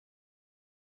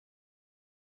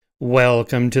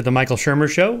Welcome to the Michael Shermer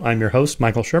Show. I'm your host,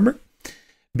 Michael Shermer.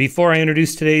 Before I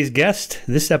introduce today's guest,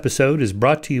 this episode is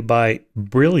brought to you by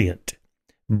Brilliant.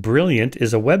 Brilliant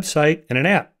is a website and an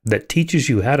app that teaches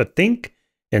you how to think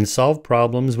and solve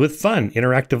problems with fun,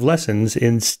 interactive lessons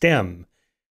in STEM.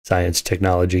 Science,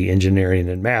 technology, engineering,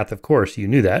 and math. Of course, you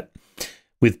knew that.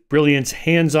 With Brilliant's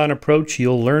hands-on approach,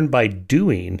 you'll learn by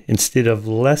doing instead of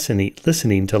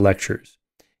listening to lectures.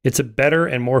 It's a better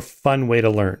and more fun way to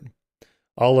learn.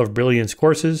 All of Brilliant's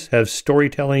courses have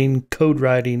storytelling, code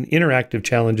writing, interactive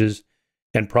challenges,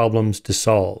 and problems to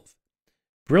solve.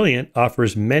 Brilliant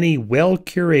offers many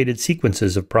well-curated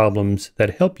sequences of problems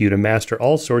that help you to master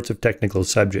all sorts of technical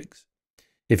subjects.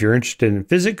 If you're interested in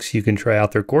physics, you can try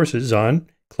out their courses on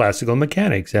classical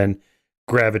mechanics and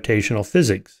gravitational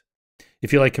physics.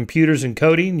 If you like computers and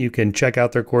coding, you can check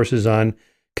out their courses on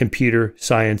computer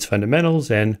science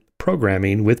fundamentals and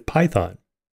programming with Python.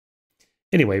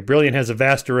 Anyway, Brilliant has a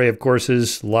vast array of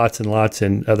courses, lots and lots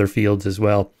in other fields as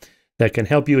well, that can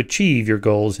help you achieve your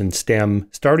goals in STEM,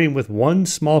 starting with one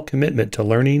small commitment to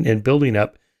learning and building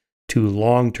up to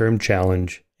long-term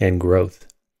challenge and growth.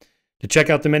 To check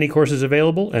out the many courses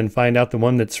available and find out the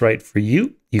one that's right for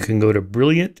you, you can go to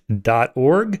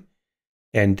brilliant.org,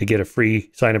 and to get a free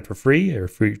sign up for free or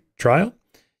free trial,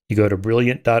 you go to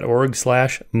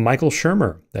brilliant.org/Michael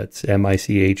Shermer. That's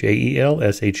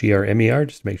MICHAELSHERMER.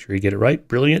 Just make sure you get it right.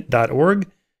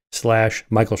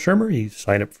 Brilliant.org/Michael Shermer. You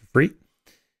sign up for free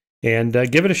and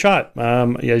give it a shot.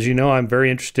 As you know, I'm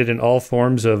very interested in all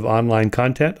forms of online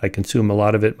content. I consume a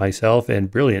lot of it myself,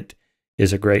 and Brilliant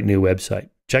is a great new website.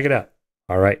 Check it out.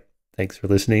 All right. Thanks for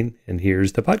listening. And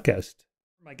here's the podcast.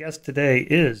 My guest today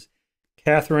is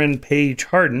Kathryn Paige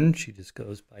Harden. She just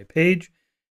goes by Paige.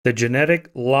 The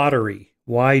Genetic Lottery,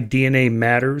 Why DNA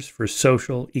Matters for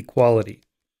Social Equality.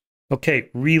 Okay,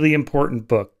 really important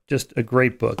book, just a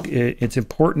great book. It's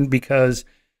important because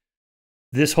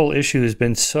this whole issue has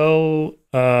been so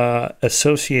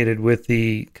associated with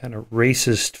the kind of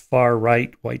racist far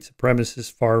right, white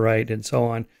supremacist far right, and so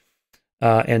on,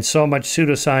 and so much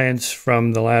pseudoscience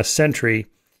from the last century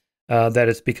that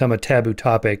it's become a taboo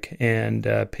topic, and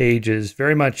Paige is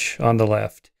very much on the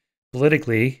left.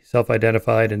 Politically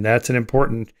self-identified, and that's an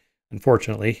important,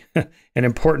 unfortunately, an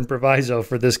important proviso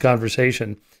for this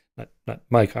conversation, not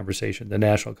my conversation, the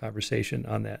national conversation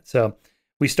on that. So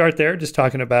we start there, just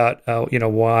talking about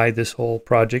why this whole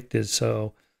project is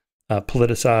so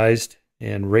politicized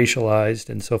and racialized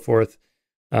and so forth.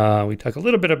 We talk a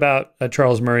little bit about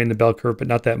Charles Murray and the bell curve, but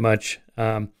not that much,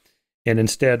 and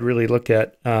instead really look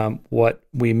at what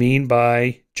we mean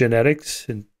by genetics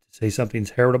and say something's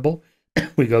heritable.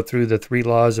 We go through the 3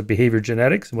 laws of behavior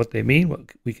genetics and what they mean,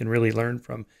 what we can really learn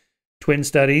from twin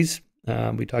studies.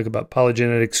 We talk about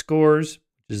polygenetic scores,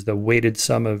 which is the weighted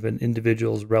sum of an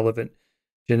individual's relevant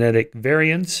genetic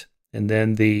variants, and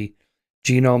then the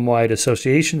genome-wide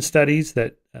association studies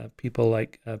that people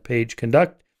like Paige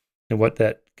conduct, and what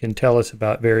that can tell us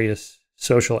about various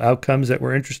social outcomes that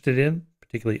we're interested in,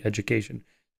 particularly education.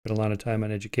 Spend a lot of time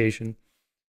on education.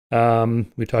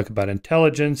 We talk about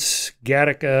intelligence,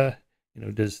 Gattaca.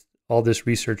 Does all this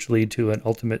research lead to an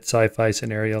ultimate sci-fi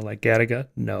scenario like Gattaca?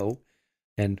 No.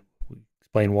 And we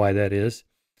explain why that is.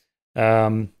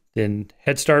 Then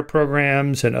Head Start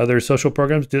programs and other social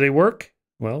programs, do they work?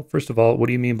 Well, first of all, what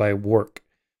do you mean by work?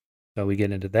 So we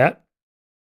get into that.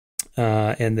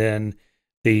 And then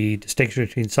the distinction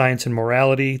between science and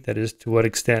morality, that is to what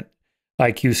extent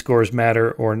IQ scores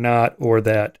matter or not, or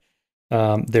that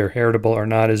they're heritable or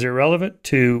not, is irrelevant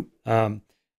to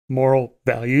moral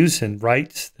values and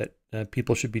rights that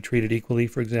people should be treated equally,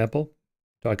 for example.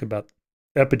 Talk about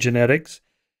epigenetics,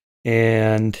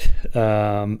 and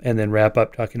then wrap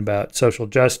up talking about social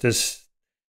justice,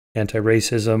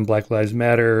 anti-racism, Black Lives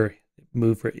Matter,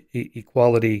 move for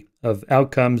equality of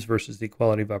outcomes versus the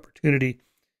equality of opportunity.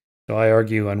 So I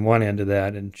argue on one end of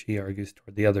that, and she argues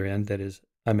toward the other end. That is,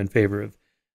 I'm in favor of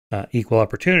equal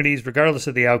opportunities regardless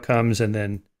of the outcomes, and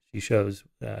then she shows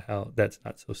how that's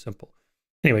not so simple.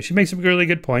 Anyway, she makes some really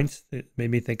good points. It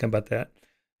made me think about that.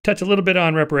 Touch a little bit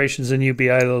on reparations and UBI,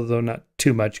 although not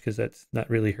too much because that's not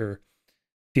really her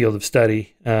field of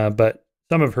study. But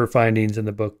some of her findings in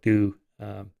the book do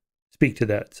speak to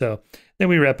that. So then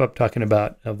we wrap up talking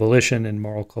about volition and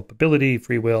moral culpability,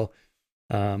 free will,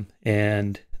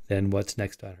 and then what's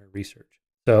next on her research.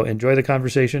 So enjoy the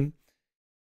conversation.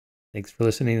 Thanks for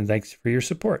listening, and thanks for your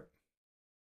support.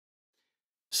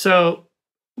 So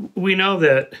we know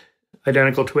that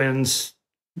identical twins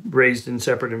raised in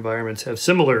separate environments have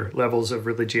similar levels of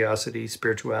religiosity,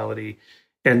 spirituality,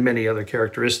 and many other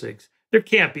characteristics. There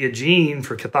can't be a gene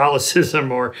for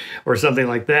Catholicism or something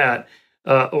like that.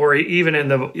 or even in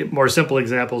the more simple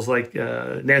examples like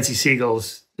Nancy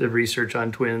Siegel's the research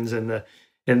on twins and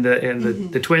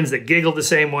the twins that giggled the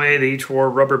same way. They each wore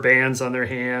rubber bands on their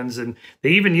hands, and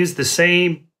they even used the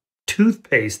same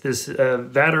toothpaste, this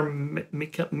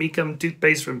Vatermicum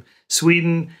toothpaste from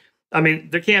Sweden. I mean,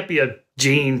 there can't be a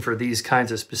gene for these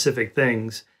kinds of specific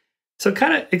things. So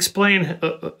kind of explain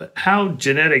how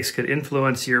genetics could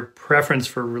influence your preference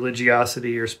for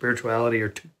religiosity or spirituality or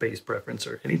toothpaste preference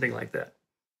or anything like that.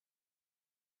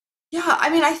 Yeah,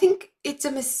 I mean, I think it's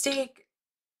a mistake.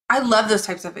 I love those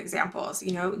types of examples,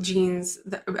 you know, genes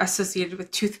associated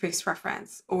with toothpaste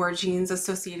preference or genes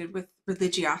associated with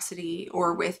religiosity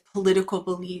or with political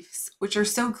beliefs, which are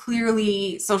so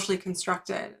clearly socially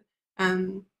constructed.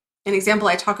 An example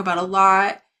I talk about a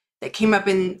lot that came up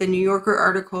in the New Yorker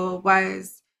article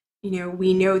was, you know,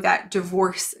 we know that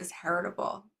divorce is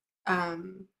heritable.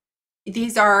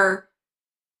 These are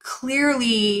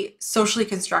clearly socially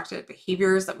constructed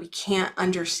behaviors that we can't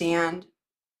understand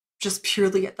just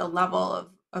purely at the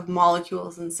level of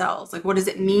molecules and cells. Like, what does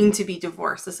it mean to be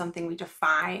divorced is something we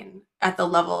define at the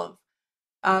level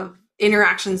of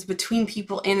interactions between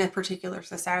people in a particular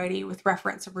society with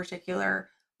reference to particular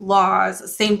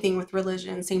laws. Same thing with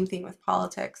religion, same thing with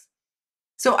politics.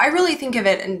 So I really think of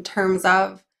it in terms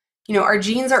of, you know, our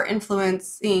genes are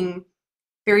influencing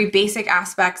very basic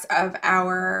aspects of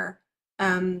our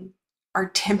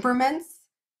temperaments,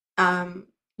 you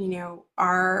know,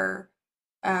 our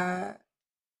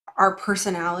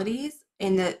personalities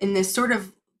in this sort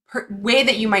of way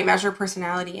that you might measure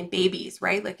personality in babies,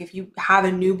 right? Like if you have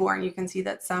a newborn, you can see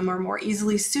that some are more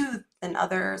easily soothed than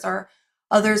others, or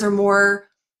others are more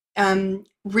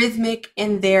rhythmic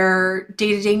in their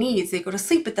day-to-day needs. They go to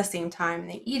sleep at the same time,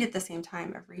 they eat at the same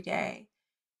time every day.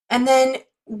 And then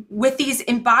with these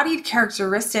embodied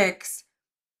characteristics,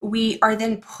 we are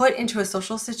then put into a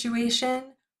social situation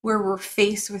where we're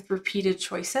faced with repeated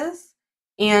choices.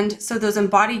 And so those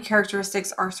embodied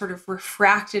characteristics are sort of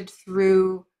refracted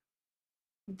through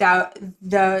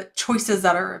the choices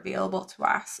that are available to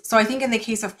us. So I think in the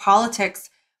case of politics,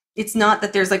 it's not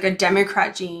that there's like a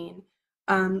Democrat gene,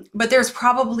 but there's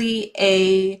probably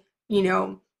a, you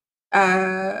know,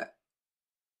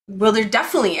 well, there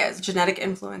definitely is genetic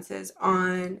influences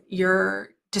on your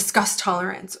disgust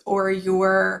tolerance or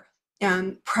your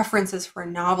preferences for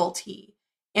novelty.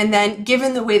 And then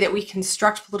given the way that we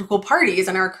construct political parties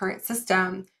in our current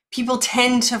system, people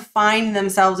tend to find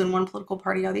themselves in one political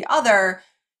party or the other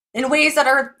in ways that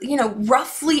are, you know,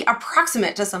 roughly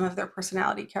approximate to some of their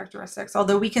personality characteristics,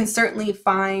 although we can certainly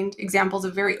find examples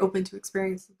of very open to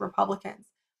experience Republicans.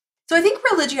 So I think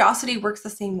religiosity works the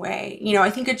same way. You know, I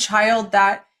think a child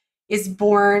that is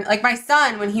born, like my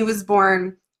son, when he was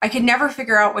born, I could never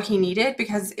figure out what he needed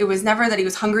because it was never that he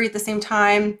was hungry at the same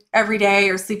time every day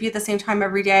or sleepy at the same time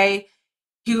every day.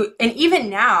 And even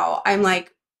now, I'm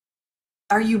like,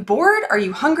 are you bored? Are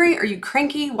you hungry? Are you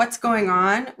cranky? What's going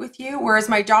on with you? Whereas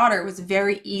my daughter was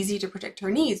very easy to predict her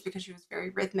needs because she was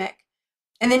very rhythmic.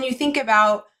 And then you think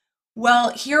about, well,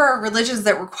 here are religions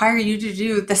that require you to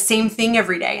do the same thing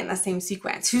every day in the same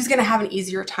sequence. Who's going to have an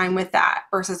easier time with that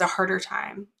versus a harder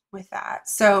time with that?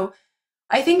 So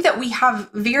I think that we have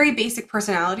very basic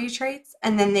personality traits,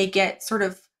 and then they get sort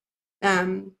of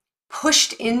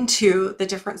pushed into the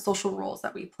different social roles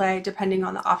that we play depending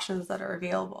on the options that are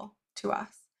available to us.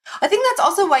 I think that's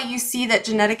also why you see that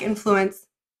genetic influence,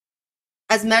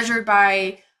 as measured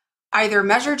by either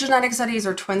measured genetic studies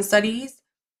or twin studies,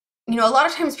 you know, a lot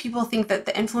of times people think that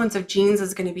the influence of genes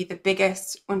is going to be the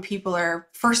biggest when people are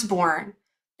first born.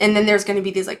 And then there's going to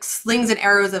be these like slings and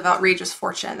arrows of outrageous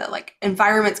fortune that like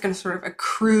environment's going to sort of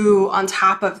accrue on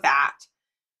top of that.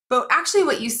 But actually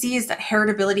what you see is that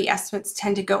heritability estimates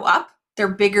tend to go up. They're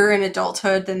bigger in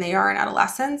adulthood than they are in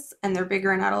adolescence, and they're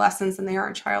bigger in adolescence than they are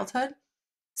in childhood.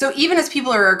 So even as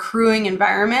people are accruing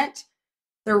environment,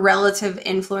 the relative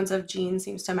influence of genes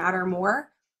seems to matter more.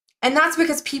 And that's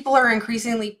because people are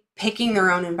increasingly picking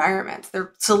their own environments.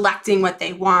 They're selecting what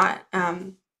they want.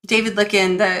 David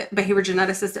Licken, the behavior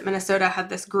geneticist at Minnesota, had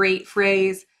this great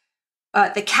phrase,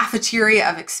 the cafeteria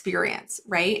of experience,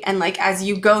 right? And like as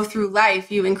you go through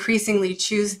life, you increasingly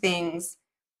choose things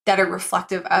that are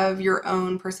reflective of your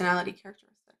own personality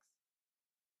characteristics.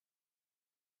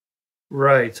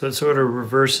 Right. So it sort of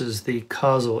reverses the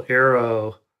causal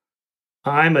arrow.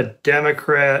 I'm a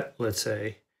Democrat, let's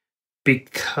say,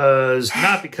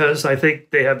 not because I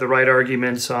think they have the right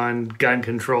arguments on gun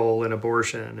control and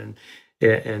abortion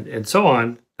and so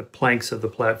on, the planks of the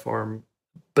platform,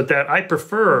 but that I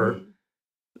prefer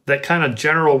that kind of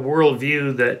general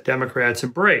worldview that Democrats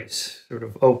embrace, sort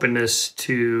of openness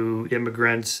to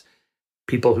immigrants,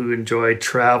 people who enjoy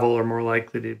travel are more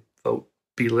likely to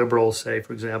be liberal, say,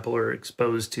 for example, or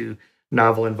exposed to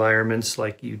novel environments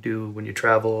like you do when you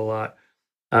travel a lot.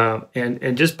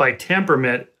 And just by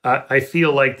temperament, I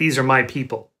feel like these are my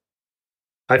people.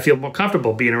 I feel more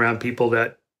comfortable being around people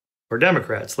that are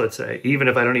Democrats, let's say, even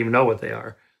if I don't even know what they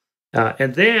are.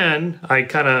 And then I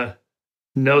kind of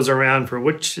nose around for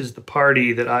which is the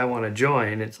party that I want to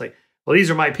join. It's like, well,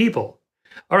 these are my people.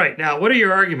 All right, now what are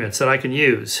your arguments that I can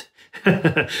use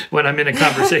when I'm in a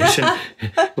conversation?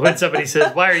 When somebody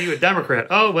says, why are you a Democrat?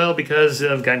 Oh, well, because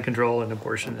of gun control and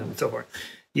abortion and so forth.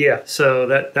 Yeah, so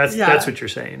that's what you're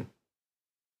saying.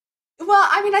 Well,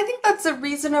 I mean, I think that's a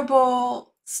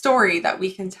reasonable story that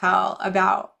we can tell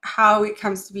about how it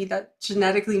comes to be that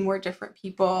genetically more different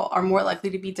people are more likely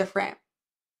to be different,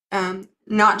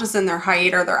 not just in their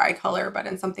height or their eye color, but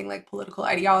in something like political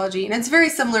ideology. And it's very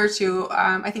similar to,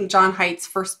 I think John Haidt's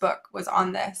first book was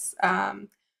on this,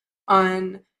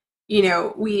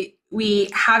 we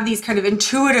have these kind of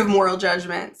intuitive moral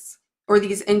judgments, or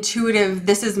these intuitive,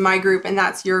 this is my group and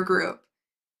that's your group,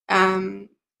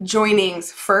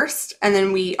 joinings first, and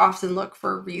then we often look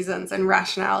for reasons and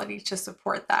rationality to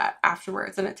support that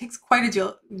afterwards. And it takes quite a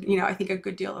deal, I think a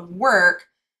good deal of work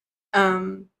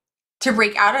to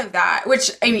break out of that,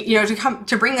 which, I mean,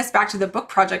 to bring us back to the book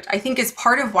project, I think is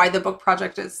part of why the book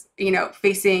project is,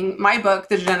 facing my book,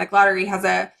 The Genetic Lottery, has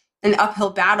an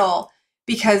uphill battle,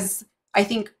 because I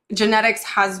think genetics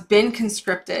has been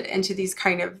conscripted into these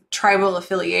kind of tribal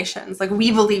affiliations. Like,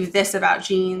 we believe this about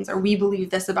genes, or we believe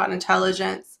this about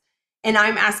intelligence. And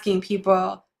I'm asking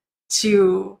people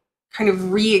to kind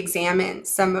of re-examine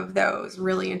some of those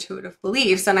really intuitive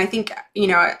beliefs. And I think,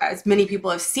 as many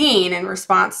people have seen in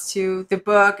response to the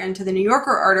book and to the New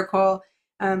Yorker article,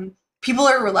 people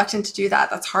are reluctant to do that.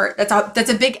 That's hard. That's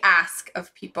a big ask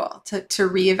of people to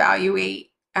reevaluate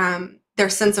their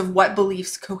sense of what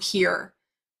beliefs cohere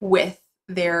with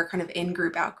their kind of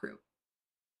in-group, out-group.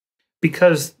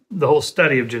 Because the whole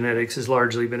study of genetics has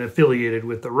largely been affiliated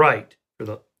with the right for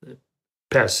the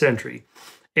past century,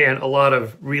 and a lot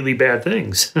of really bad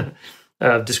things,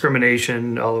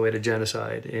 discrimination all the way to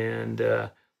genocide. And,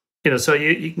 so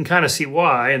you can kind of see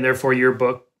why, and therefore your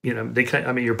book,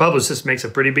 your publicist makes a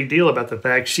pretty big deal about the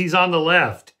fact she's on the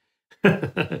left.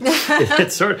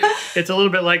 It's a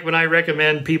little bit like when I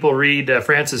recommend people read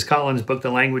Francis Collins' book, The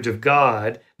Language of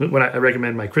God, when I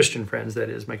recommend my Christian friends, that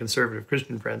is, my conservative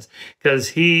Christian friends, because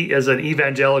he is an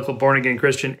evangelical born-again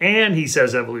Christian, and he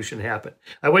says evolution happened.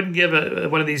 I wouldn't give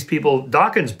one of these people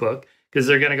Dawkins' book, because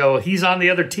they're going to go, he's on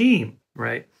the other team,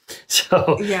 right?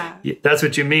 So yeah, that's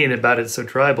what you mean about it's so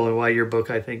tribal, and why your book,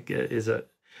 I think, is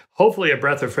hopefully a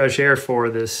breath of fresh air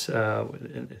for this. What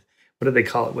did they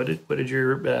call it? What did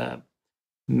your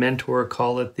mentor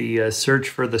call it? The search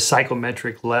for the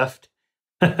psychometric left.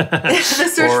 The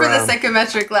search for the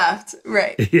psychometric left,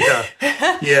 right? Yeah,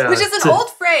 yeah. Which is an old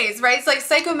phrase, right? It's like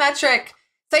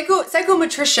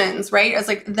psychometricians, right? It's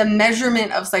like the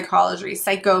measurement of psychology,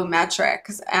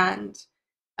 psychometrics, and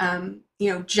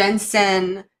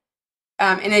Jensen.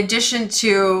 In addition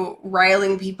to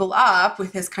riling people up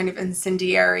with his kind of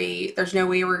incendiary, there's no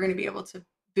way we're going to be able to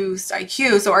boost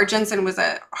IQ. So Art Jensen was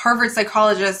a Harvard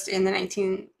psychologist who in the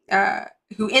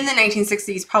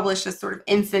 1960s published this sort of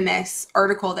infamous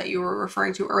article that you were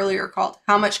referring to earlier called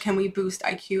 "How Much Can We Boost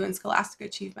IQ and Scholastic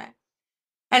Achievement?"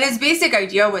 And his basic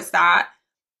idea was that,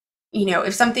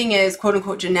 if something is quote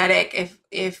unquote genetic,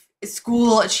 if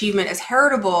school achievement is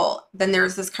heritable, then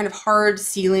there's this kind of hard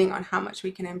ceiling on how much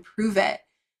we can improve it.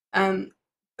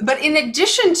 But in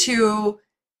addition to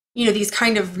these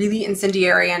kind of really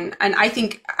incendiary and I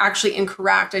think actually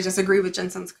incorrect, I disagree with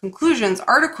Jensen's conclusions,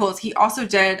 articles, he also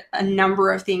did a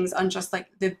number of things on just like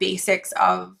the basics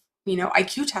of,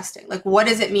 IQ testing. Like, what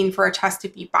does it mean for a test to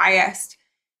be biased?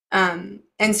 And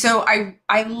so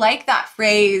I like that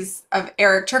phrase of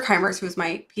Eric Turkheimer's, who was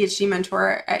my PhD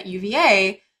mentor at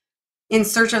UVA, in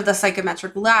search of the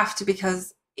psychometric left,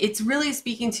 because it's really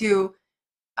speaking to,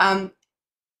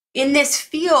 in this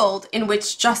field in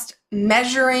which just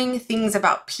measuring things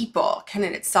about people can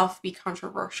in itself be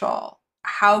controversial,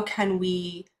 how can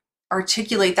we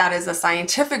articulate that as a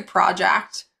scientific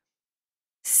project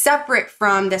separate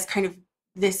from this kind of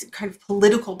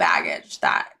political baggage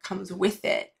that comes with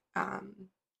it,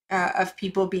 of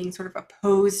people being sort of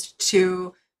opposed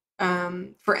to,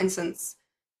 for instance,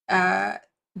 if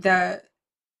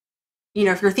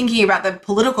you're thinking about the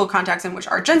political context in which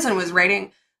Art Jensen was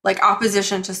writing, like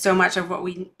opposition to so much of what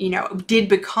we, did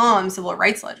become civil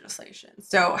rights legislation.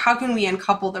 So how can we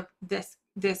uncouple this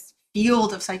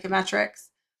field of psychometrics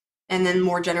and then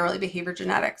more generally behavior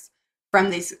genetics from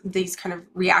these kind of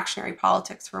reactionary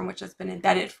politics from which has been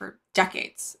embedded for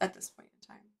decades at this point in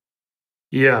time.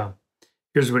 Yeah.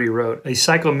 Here's what he wrote. A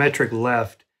psychometric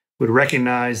left would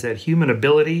recognize that human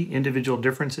ability, individual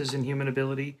differences in human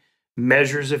ability,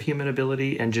 measures of human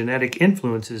ability, and genetic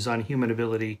influences on human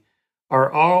ability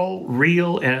are all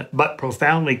real but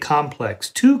profoundly complex,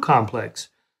 too complex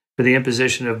for the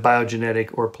imposition of biogenetic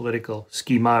or political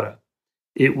schemata.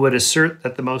 It would assert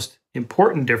that the most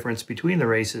important difference between the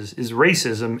races is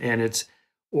racism and its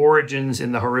origins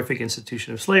in the horrific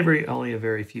institution of slavery only a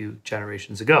very few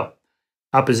generations ago.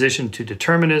 Opposition to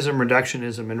determinism,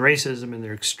 reductionism, and racism in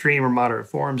their extreme or moderate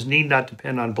forms need not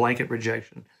depend on blanket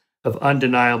rejection of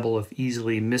undeniable, if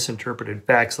easily misinterpreted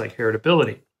facts like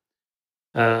heritability.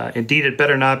 Indeed, it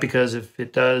better not, because if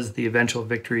it does, the eventual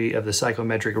victory of the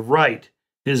psychometric right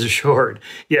is assured.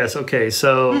 Yes, okay,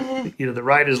 so the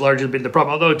right has largely been the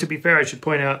problem. Although, to be fair, I should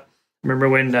point out, remember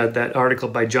when that article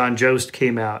by John Jost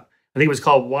came out? I think it was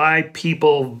called "Why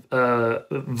People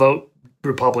Vote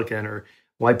Republican" or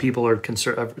 "Why People Are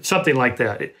Conservative," something like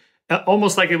that.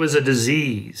 Almost like it was a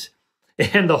disease.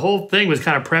 And the whole thing was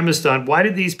kind of premised on, why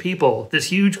did these people,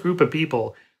 this huge group of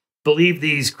people, believe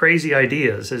these crazy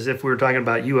ideas, as if we were talking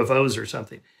about UFOs or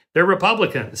something? They're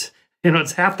Republicans.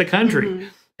 It's half the country.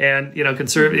 And,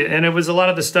 conservative. And it was a lot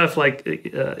of the stuff like,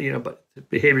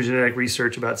 behavior genetic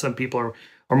research about some people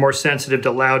are more sensitive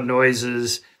to loud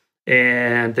noises,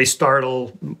 and they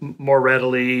startle more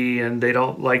readily, and they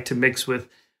don't like to mix with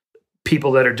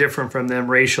people that are different from them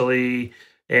racially,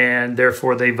 and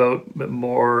therefore they vote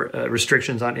more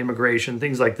restrictions on immigration,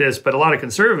 things like this. But a lot of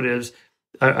conservatives,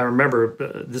 I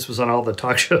remember this was on all the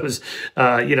talk shows,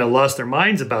 lost their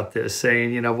minds about this,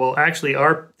 saying, well, actually,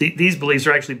 these beliefs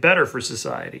are actually better for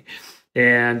society,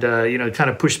 and kind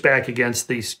of pushed back against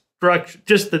the structure.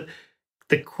 Just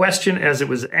the question as it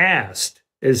was asked,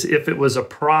 as if it was a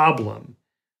problem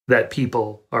that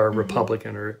people are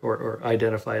Republican or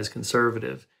identify as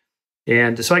conservative.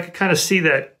 And so I could kind of see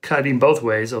that cutting both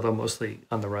ways, although mostly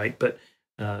on the right. But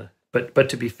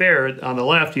to be fair, on the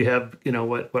left, you have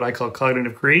what I call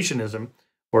cognitive creationism,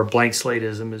 or blank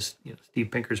slateism, is Steve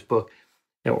Pinker's book,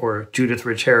 or Judith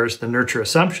Rich Harris, The Nurture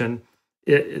Assumption.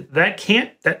 That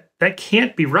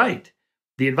can't be right.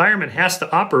 The environment has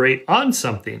to operate on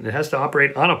something. It has to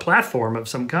operate on a platform of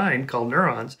some kind called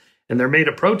neurons, and they're made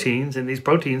of proteins, and these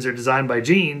proteins are designed by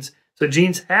genes. So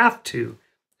genes have to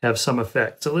have some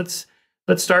effect. So let's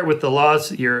start with the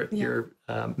laws. Your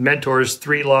mentor's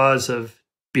 3 laws of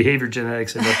behavior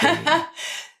genetics and what they mean.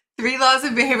 3 laws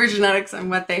of behavior genetics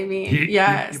and what they mean. You probably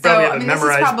have it memorized.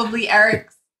 This is probably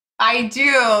Eric's. I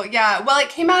do. Yeah. Well, it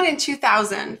came out in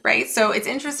 2000, right? So it's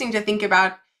interesting to think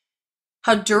about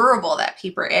how durable that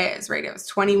paper is, right? It was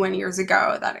 21 years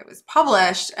ago that it was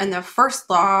published. And the first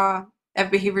law of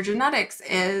behavior genetics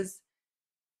is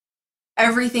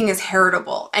everything is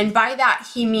heritable. And by that,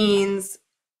 he means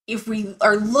if we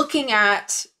are looking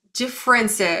at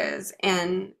differences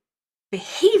in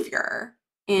behavior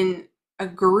in a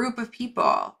group of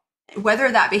people,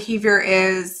 whether that behavior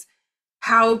is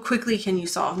how quickly can you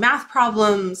solve math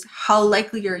problems, how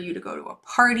likely are you to go to a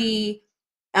party,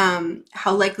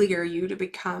 how likely are you to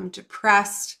become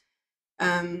depressed,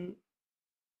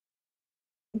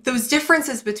 those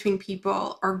differences between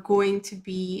people are going to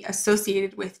be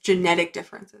associated with genetic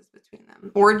differences between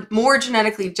them, or more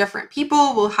genetically different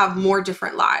people will have more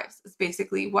different lives, is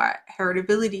basically what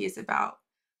heritability is about.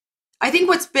 I think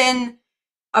what's been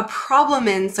a problem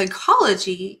in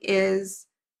psychology is,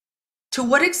 to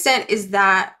what extent is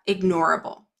that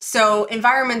ignorable? So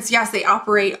environments, yes, they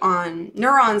operate on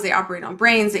neurons, they operate on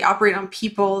brains, they operate on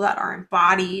people that are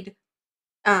embodied.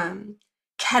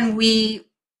 Can we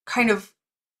kind of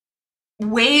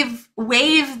waive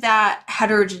that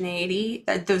heterogeneity,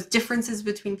 those differences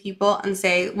between people, and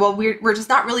say, well, we're just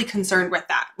not really concerned with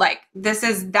that. Like, this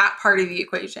is that part of the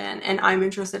equation, and I'm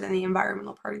interested in the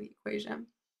environmental part of the equation.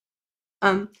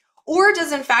 Or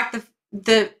does, in fact,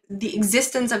 the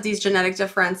existence of these genetic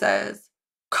differences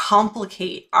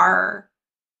complicate our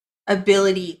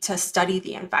ability to study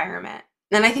the environment?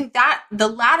 And I think that the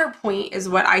latter point is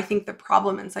what I think the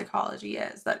problem in psychology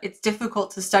is, that it's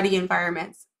difficult to study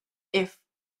environments if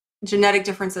genetic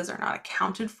differences are not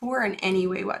accounted for in any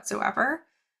way whatsoever.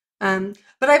 But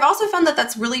I've also found that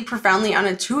that's really profoundly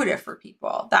unintuitive for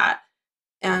people. That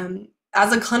I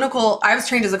was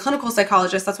trained as a clinical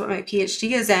psychologist. That's what my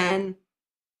PhD is in.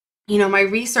 My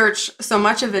research, so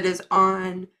much of it is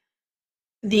on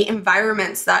the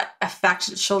environments that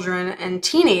affect children and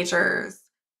teenagers.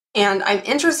 And I'm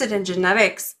interested in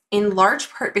genetics in large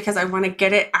part because I want to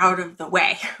get it out of the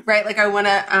way, right? Like, I want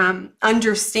to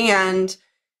understand,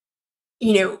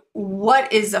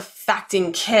 what is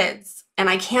affecting kids. And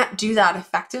I can't do that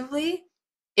effectively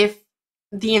if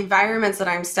the environments that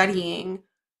I'm studying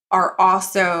are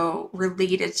also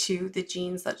related to the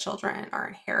genes that children are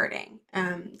inheriting.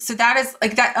 So that is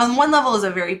like that on one level is a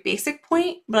very basic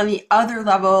point, but on the other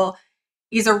level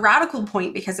is a radical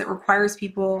point because it requires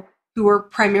people who are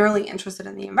primarily interested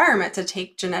in the environment to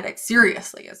take genetics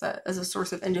seriously as a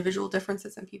source of individual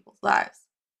differences in people's lives.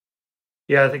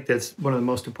 Yeah, I think that's one of the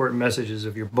most important messages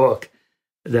of your book,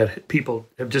 that people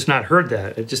have just not heard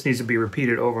that. It just needs to be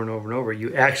repeated over and over and over.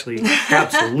 You actually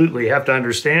absolutely have to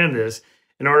understand this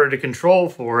in order to control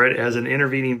for it as an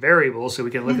intervening variable so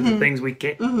we can look at the things we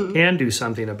can do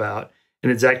something about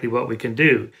and exactly what we can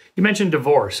do. You mentioned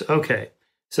divorce. Okay.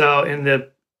 So in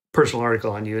the personal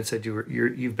article on you, it said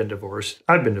you've been divorced.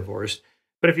 I've been divorced.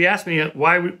 But if you ask me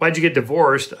why'd you get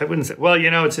divorced, I wouldn't say, well,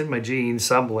 it's in my genes,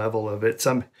 some level of it.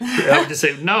 I would just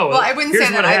say, no. Well, I wouldn't say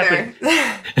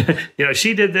that either.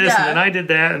 She did this, and then I did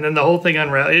that, and then the whole thing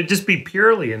unraveled. It'd just be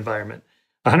purely environment,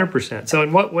 100%. So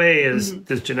in what way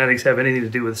does genetics have anything to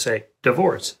do with, say,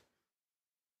 divorce?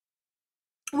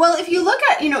 Well, if you look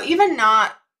at, even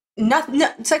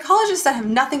psychologists that have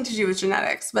nothing to do with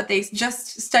genetics, but they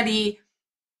just study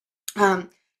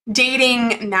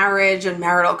dating, marriage, and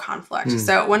marital conflict.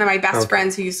 So one of my best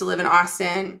friends who used to live in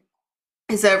Austin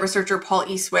is a researcher, Paul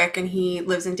Eastwick, and he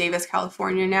lives in Davis,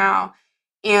 California now.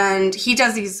 And he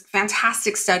does these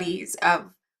fantastic studies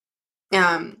of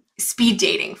speed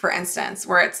dating, for instance,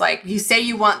 where it's like, you say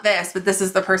you want this, but this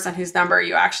is the person whose number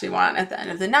you actually want at the end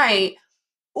of the night.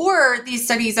 Or these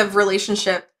studies of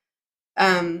relationship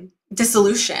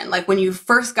dissolution, like when you've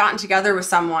first gotten together with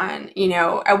someone,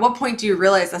 at what point do you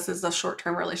realize this is a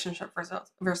short-term relationship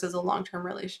versus a long-term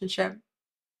relationship?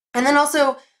 And then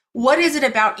also, what is it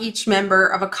about each member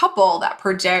of a couple that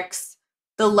predicts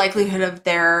the likelihood of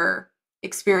their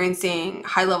experiencing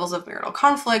high levels of marital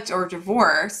conflict or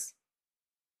divorce?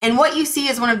 And what you see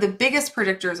as one of the biggest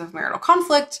predictors of marital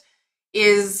conflict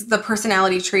is the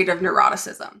personality trait of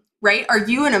neuroticism, right? Are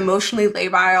you an emotionally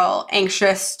labile,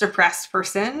 anxious, depressed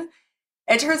person?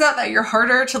 It turns out that you're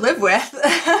harder to live with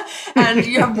and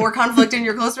you have more conflict in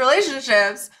your close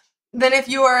relationships than if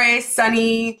you are a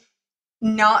sunny,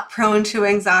 not prone to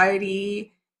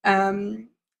anxiety,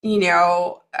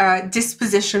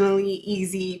 dispositionally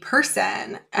easy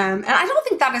person. And I don't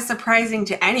think that is surprising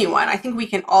to anyone. I think we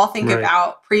can all think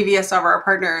about previous of our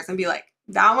partners and be like,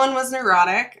 that one was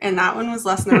neurotic and that one was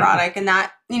less neurotic. And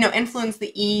that, influenced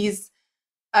the ease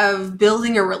of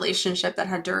building a relationship that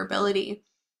had durability.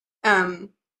 And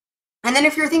then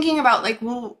if you're thinking about like,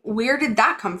 well, where did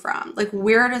that come from? Like,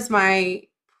 where does my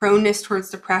proneness towards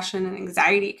depression and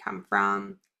anxiety come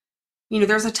from?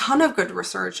 There's a ton of good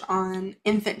research on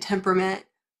infant temperament,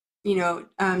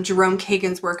 Jerome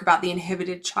Kagan's work about the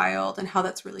inhibited child and how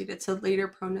that's related to later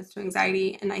proneness to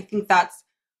anxiety. And I think that's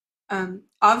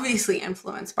obviously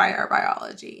influenced by our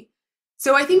biology.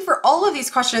 So I think for all of these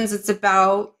questions, it's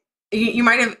about, you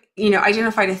might have,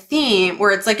 identified a theme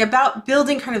where it's like about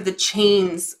building kind of the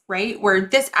chains, right? Where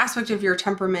this aspect of your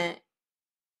temperament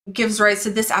gives rise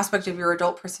to this aspect of your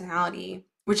adult personality,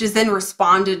 which is then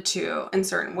responded to in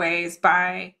certain ways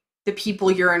by the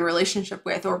people you're in relationship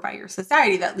with or by your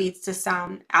society that leads to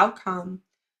some outcome.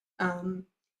 I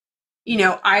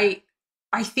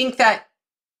think that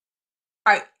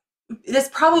this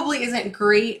probably isn't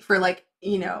great for like,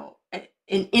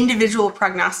 an individual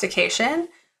prognostication,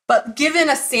 but given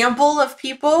a sample of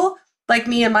people like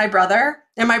me and my brother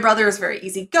is very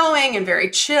easygoing and very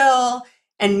chill,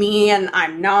 and me and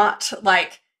I'm not,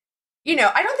 like, I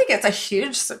don't think it's a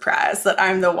huge surprise that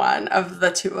I'm the one of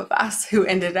the two of us who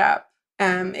ended up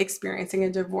experiencing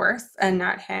a divorce and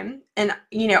not him. And,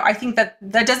 I think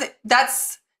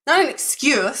that's not an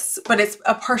excuse, but it's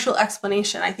a partial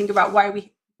explanation, I think, about why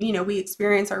we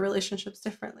experience our relationships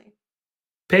differently.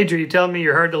 Paige, are you telling me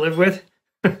you're hard to live with?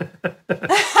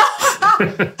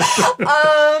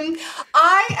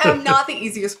 I am not the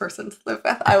easiest person to live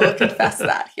with. I will confess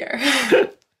that here.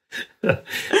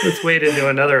 Let's wade into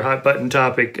another hot button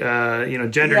topic.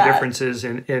 Gender differences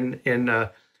in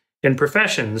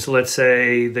professions. Let's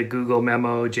say the Google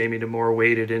memo, Jamie Damore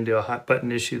waded into a hot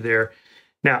button issue there.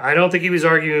 Now, I don't think he was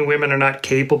arguing women are not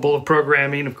capable of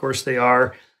programming. Of course they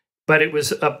are. But it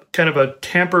was a kind of a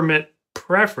temperament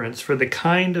preference for the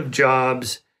kind of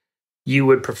jobs you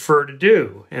would prefer to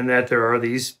do, and that there are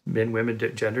these men-women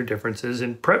gender differences,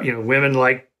 and women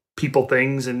like people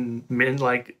things and men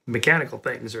like mechanical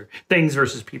things, or things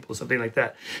versus people, something like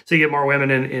that. So you get more women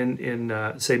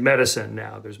in say medicine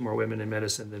now. There's more women in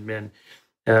medicine than men.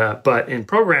 But in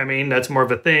programming, that's more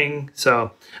of a thing.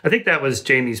 So I think that was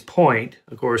Jamie's point.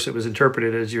 Of course, it was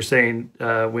interpreted as you're saying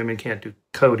women can't do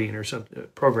coding or something,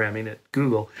 programming at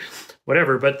Google,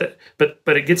 whatever. But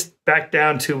it gets back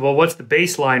down to, well, what's the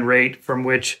baseline rate from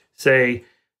which, say,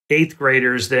 eighth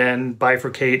graders then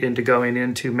bifurcate into going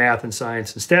into math and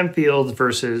science and STEM fields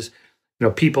versus,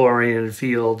 people-oriented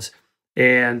fields,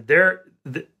 and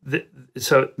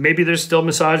so maybe there's still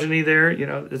misogyny there.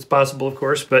 It's possible, of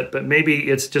course, but maybe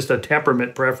it's just a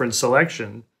temperament preference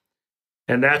selection,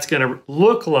 and that's going to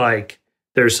look like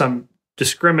there's some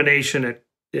discrimination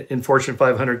in Fortune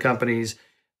 500 companies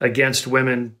against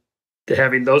women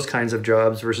having those kinds of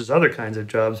jobs versus other kinds of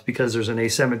jobs because there's an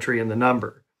asymmetry in the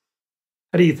number.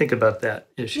 How do you think about that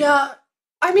issue? Yeah,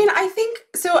 I mean, I think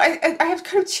so. I have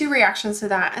kind of two reactions to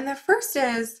that, and the first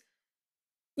is,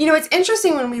 it's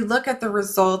interesting when we look at the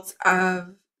results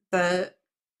of the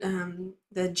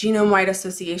genome-wide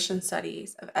association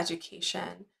studies of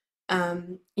education.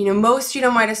 Most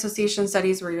genome-wide association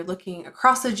studies where you're looking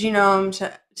across the genome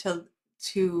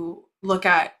to look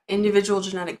at individual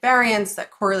genetic variants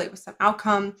that correlate with some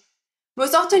outcome.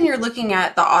 Most often you're looking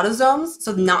at the autosomes,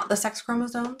 so not the sex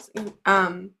chromosomes.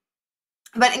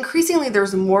 But increasingly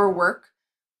there's more work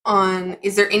on,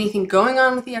 is there anything going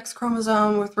on with the X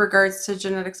chromosome with regards to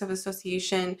genetics of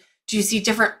association? Do you see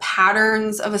different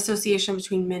patterns of association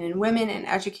between men and women in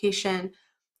education?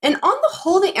 And on the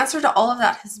whole, the answer to all of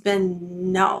that has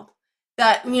been no.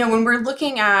 That, when we're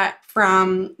looking at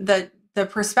from the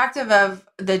perspective of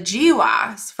the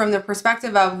GWAS, from the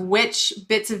perspective of which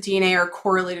bits of DNA are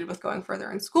correlated with going further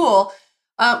in school,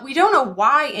 we don't know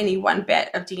why any one bit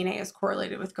of DNA is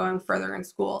correlated with going further in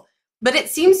school, but it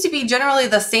seems to be generally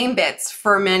the same bits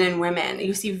for men and women.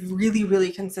 You see really,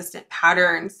 really consistent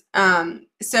patterns.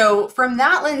 So from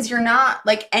that lens, you're not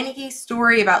like any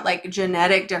story about like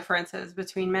genetic differences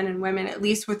between men and women, at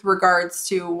least with regards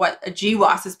to what a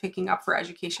GWAS is picking up for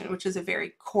education, which is a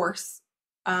very coarse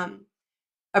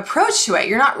approach to it.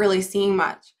 You're not really seeing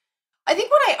much. I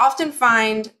think what I often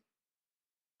find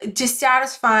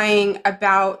dissatisfying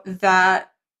about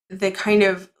that, the kind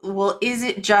of, well, is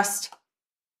it just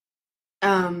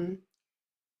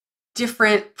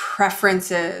different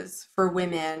preferences for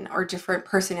women or different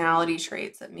personality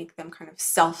traits that make them kind of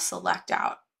self-select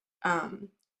out?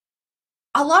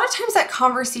 A lot of times that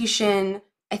conversation,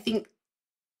 I think,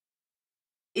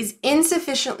 is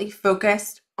insufficiently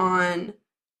focused on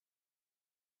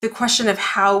the question of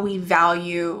how we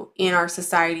value in our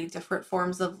society different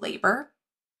forms of labor.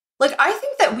 Like, I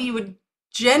think that we would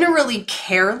generally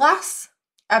care less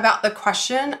about the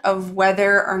question of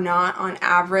whether or not, on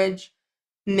average,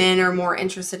 men are more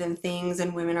interested in things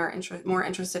and women are more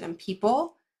interested in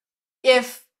people,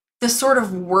 if the sort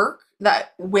of work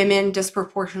that women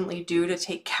disproportionately do to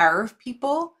take care of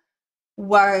people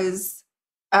was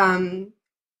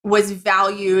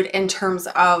valued in terms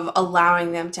of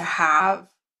allowing them to have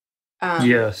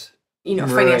yes.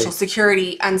 Financial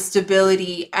security and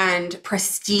stability and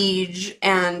prestige.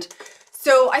 And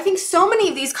so I think so many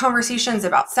of these conversations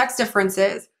about sex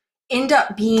differences end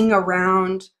up being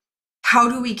around how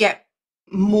do we get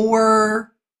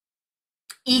more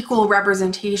equal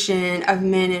representation of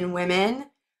men and women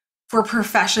for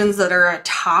professions that are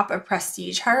atop a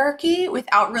prestige hierarchy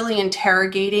without really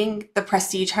interrogating the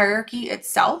prestige hierarchy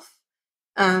itself.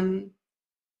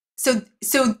 So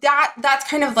that's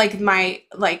kind of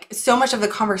like so much of the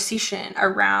conversation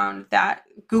around that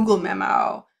Google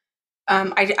memo.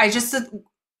 I just,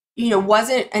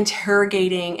 wasn't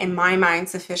interrogating in my mind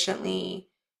sufficiently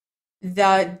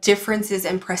the differences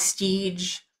in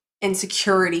prestige and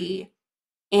security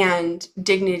and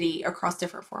dignity across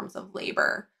different forms of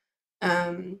labor.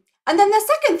 And then the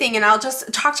second thing, and I'll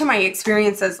just talk to my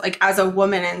experiences like as a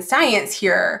woman in science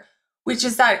here, which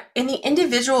is that in the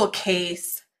individual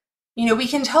case, we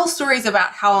can tell stories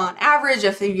about how on average,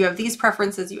 if you have these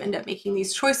preferences, you end up making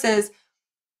these choices.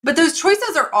 But those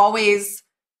choices are always,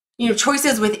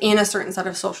 choices within a certain set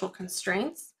of social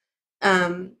constraints.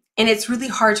 And it's really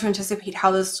hard to anticipate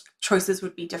how those choices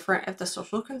would be different if the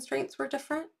social constraints were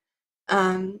different.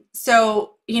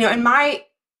 So, in my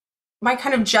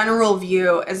kind of general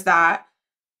view is that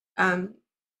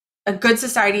a good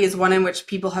society is one in which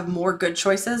people have more good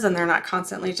choices and they're not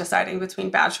constantly deciding between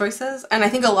bad choices. And I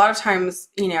think a lot of times,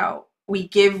 we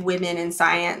give women in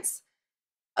science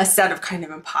a set of kind of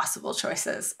impossible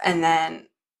choices. And then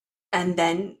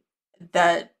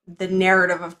the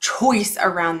narrative of choice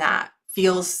around that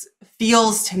feels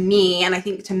to me, and I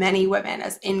think to many women,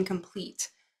 as incomplete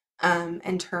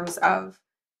in terms of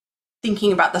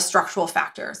thinking about the structural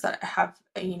factors that have,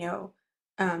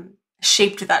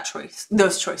 shaped that choice,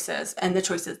 those choices, and the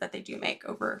choices that they do make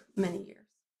over many years.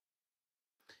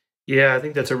 Yeah, I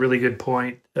think that's a really good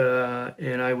point.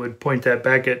 And I would point that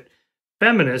back at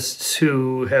feminists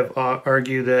who have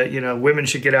argued that, women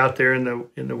should get out there in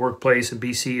the workplace and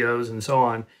be CEOs and so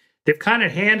on. They've kind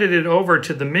of handed it over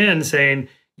to the men saying,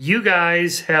 you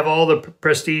guys have all the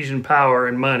prestige and power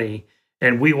and money,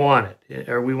 and we want it,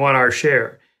 or we want our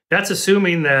share. That's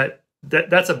assuming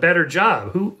that's a better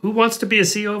job. Who wants to be a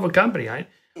CEO of a company? I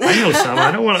know some.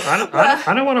 I don't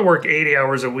want to work 80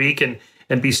 hours a week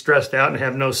and be stressed out and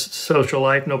have no social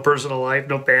life, no personal life,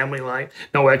 no family life,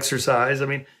 no exercise. I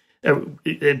mean,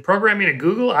 in programming at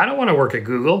Google, I don't want to work at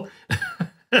Google.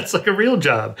 That's like a real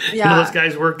job. Yeah. Those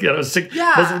guys work, most of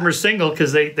them are single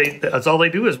because they that's all they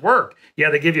do is work. Yeah,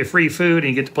 they give you free food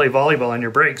and you get to play volleyball on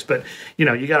your breaks, but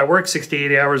you got to work 60,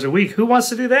 80 hours a week. Who wants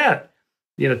to do that?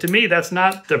 To me, that's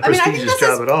not the prestigious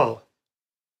job at all.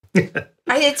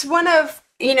 It's one of,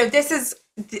 this is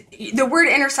the word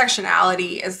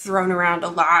intersectionality is thrown around a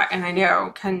lot, and I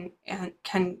know can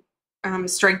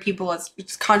strike people as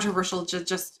it's controversial to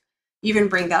just even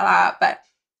bring that up. But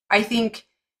I think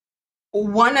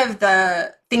one of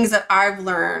the things that I've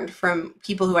learned from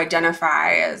people who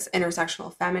identify as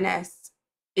intersectional feminists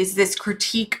is this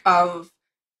critique of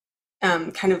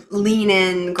kind of lean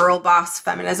in girl boss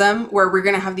feminism, where we're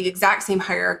going to have the exact same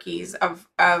hierarchies of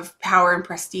power and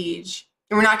prestige.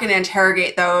 And we're not going to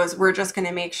interrogate those. We're just going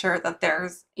to make sure that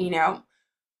there's,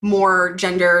 more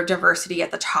gender diversity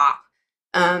at the top.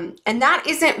 And that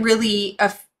isn't really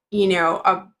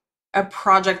a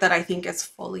project that I think is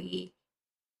fully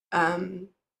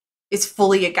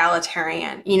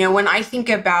egalitarian. When I think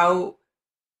about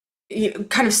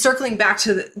kind of circling back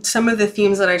to some of the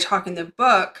themes that I talk in the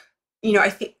book, I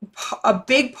think a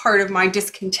big part of my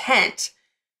discontent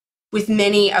with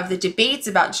many of the debates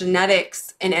about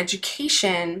genetics and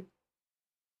education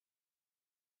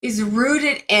is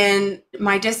rooted in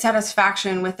my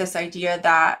dissatisfaction with this idea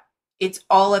that it's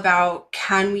all about,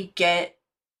 can we get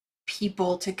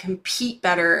people to compete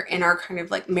better in our kind of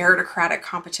like meritocratic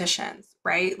competitions,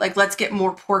 right? Like, let's get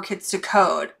more poor kids to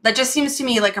code. That just seems to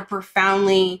me like a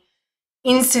profoundly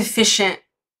insufficient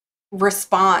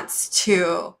response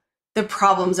to the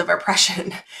problems of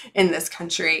oppression in this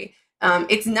country.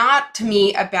 It's not, to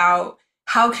me, about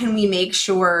how can we make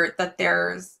sure that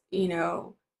there's,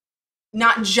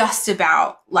 not just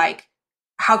about like,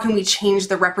 how can we change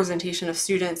the representation of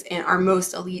students in our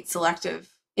most elite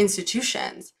selective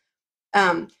institutions?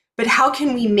 But how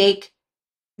can we make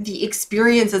the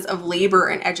experiences of labor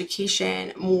and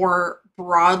education more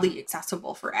broadly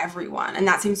accessible for everyone? And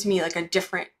that seems to me like a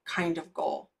different kind of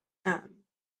goal.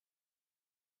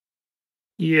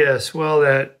 Yes, well,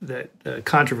 that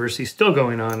controversy is still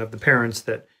going on of the parents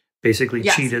that basically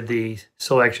cheated the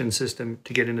selection system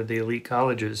to get into the elite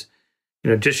colleges.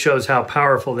 Just shows how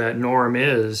powerful that norm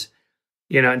is.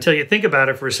 Until you think about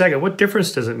it for a second, what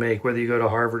difference does it make whether you go to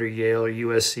Harvard or Yale or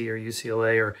USC or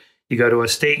UCLA, or you go to a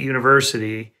state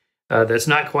university that's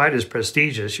not quite as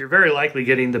prestigious? You're very likely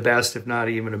getting the best, if not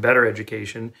even a better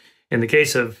education. In the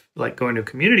case of like going to a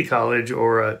community college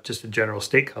or just a general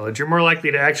state college, you're more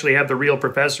likely to actually have the real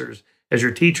professors as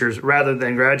your teachers rather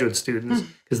than graduate students,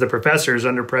 because the professor is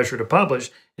under pressure to publish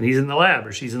and he's in the lab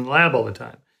or she's in the lab all the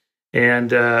time. And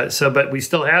but we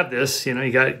still have this,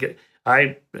 you got to get,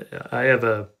 I have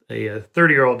a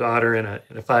 30-year-old daughter and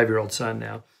a 5-year-old son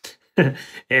now.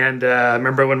 And I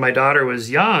remember when my daughter was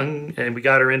young and we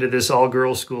got her into this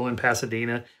all-girls school in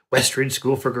Pasadena, Westridge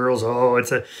School for Girls. Oh,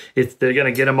 they're going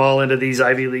to get them all into these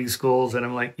Ivy League schools. And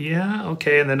I'm like, yeah,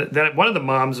 okay. And then one of the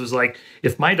moms was like,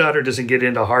 if my daughter doesn't get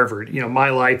into Harvard, my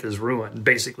life is ruined,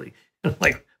 basically. I'm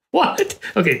like, what?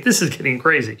 Okay, this is getting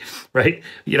crazy, right?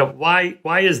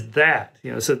 Why is that?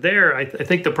 So there, I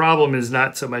think the problem is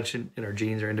not so much in our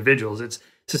genes or individuals. It's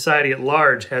society at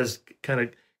large has kind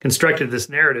of constructed this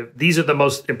narrative. These are the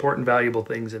most important, valuable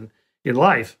things in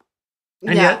life.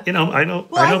 And yet, I know.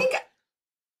 Well, I think.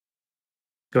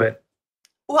 Go ahead.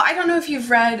 Well, I don't know if you've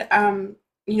read,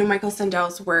 Michael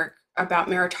Sandel's work about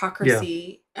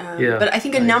meritocracy, but I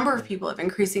think a number of people have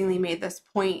increasingly made this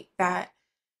point that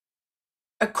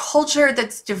a culture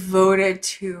that's devoted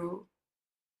to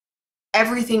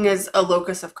everything is a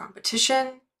locus of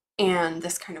competition and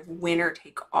this kind of winner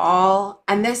take all,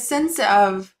 and this sense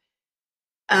of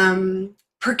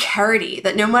precarity,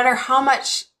 that no matter how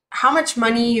much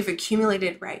money you've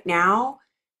accumulated right now,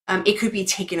 it could be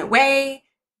taken away,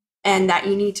 and that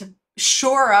you need to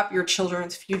shore up your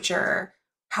children's future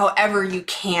however you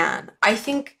can. I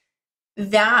think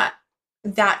that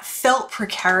felt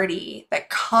precarity that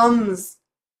comes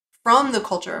from the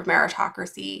culture of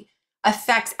meritocracy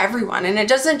affects everyone. And it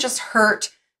doesn't just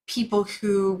hurt people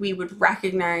who we would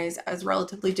recognize as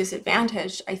relatively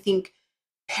disadvantaged. I think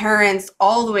parents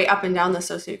all the way up and down the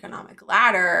socioeconomic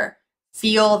ladder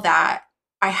feel that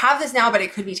I have this now, but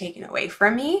it could be taken away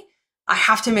from me. I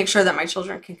have to make sure that my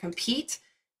children can compete.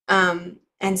 And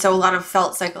so a lot of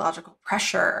felt psychological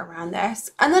pressure around this.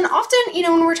 And then often,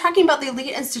 when we're talking about the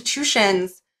elite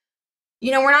institutions,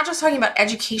 we're not just talking about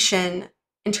education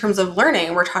in terms of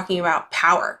learning. We're talking about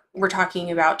power. We're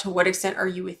talking about to what extent are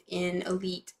you within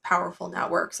elite, powerful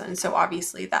networks. And so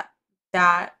obviously that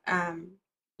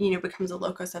becomes a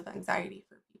locus of anxiety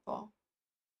for people.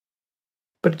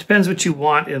 But it depends what you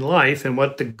want in life and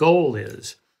what the goal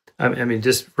is. I mean,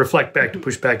 just reflect back to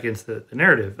push back against the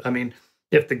narrative. I mean,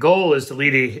 if the goal is to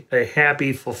lead a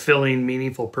happy, fulfilling,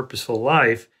 meaningful, purposeful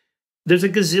life, there's a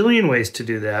gazillion ways to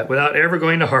do that without ever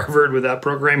going to Harvard, without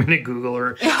programming at Google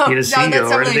or being a CEO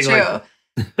or anything like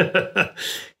that.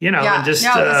 And just...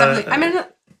 No, that's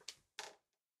definitely...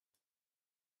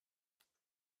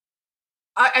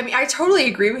 I mean, I totally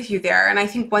agree with you there. And I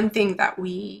think one thing that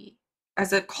we,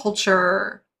 as a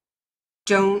culture,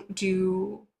 don't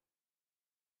do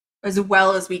as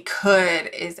well as we could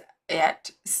is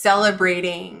at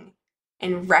celebrating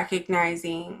and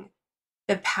recognizing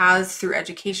the paths through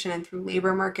education and through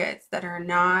labor markets that are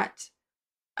not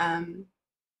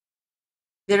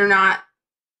do not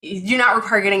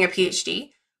require getting a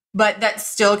PhD, but that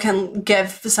still can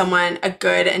give someone a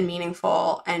good and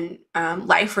meaningful and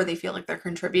life where they feel like they're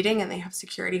contributing and they have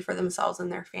security for themselves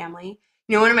and their family.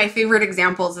 One of my favorite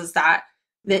examples is that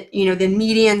the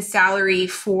median salary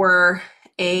for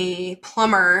a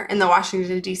plumber in the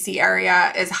Washington, D.C.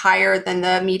 area is higher than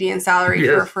the median salary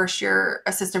for a first-year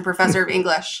assistant professor of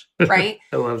English, right?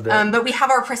 I love that. But we have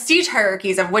our prestige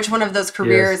hierarchies of which one of those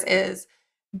careers is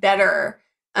better.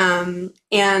 And,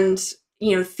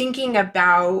 thinking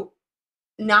about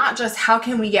not just how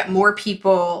can we get more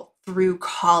people through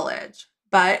college,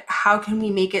 but how can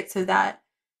we make it so that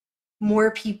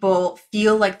more people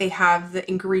feel like they have the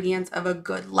ingredients of a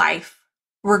good life,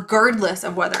 regardless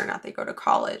of whether or not they go to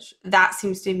college. That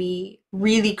seems to me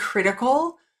really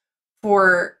critical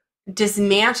for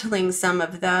dismantling some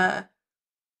of the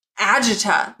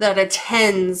agita that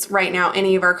attends right now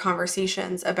any of our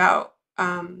conversations about,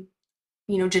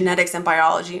 genetics and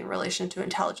biology in relation to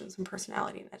intelligence and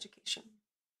personality and education.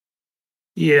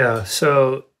 Yeah.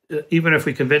 So even if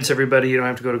we convince everybody you don't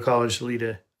have to go to college to lead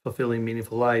a fulfilling,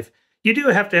 meaningful life, you do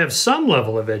have to have some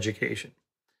level of education.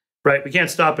 Right. We can't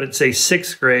stop it at, say,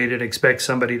 6th grade and expect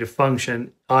somebody to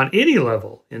function on any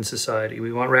level in society.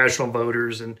 We want rational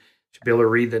voters and should be able to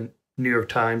read the New York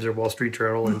Times or Wall Street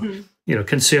Journal and,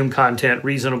 consume content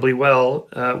reasonably well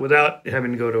without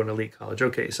having to go to an elite college.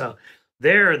 Okay. So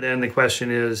then the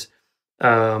question is,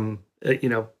 to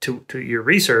your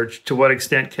research, to what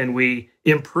extent can we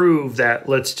improve that,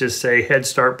 let's just say, Head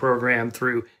Start program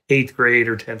through 8th grade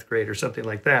or 10th grade or something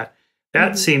like that?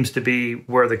 That seems to be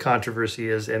where the controversy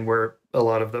is and where a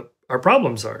lot of our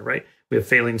problems are, right? We have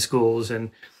failing schools and,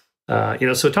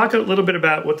 so talk a little bit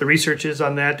about what the research is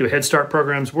on that. Do Head Start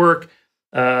programs work?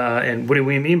 And what do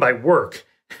we mean by work?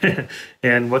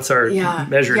 And what's our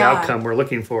measured outcome we're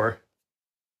looking for?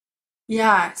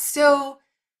 Yeah. So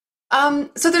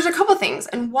there's a couple things.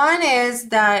 And one is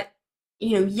that,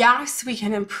 yes, we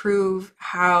can improve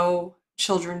how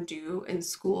children do in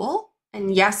school.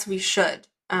 And yes, we should.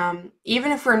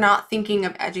 Even if we're not thinking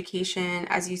of education,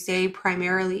 as you say,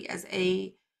 primarily as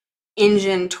a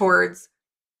engine towards,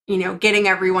 getting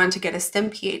everyone to get a STEM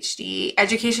PhD,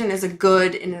 education is a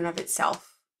good in and of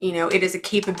itself. It is a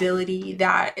capability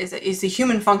that is a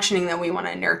human functioning that we want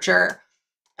to nurture.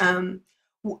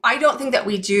 I don't think that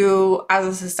we do as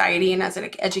a society and as an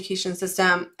education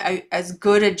system as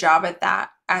good a job at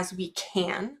that as we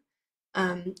can.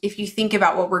 If you think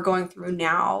about what we're going through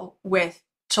now with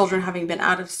children having been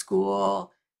out of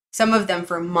school, some of them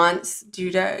for months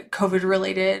due to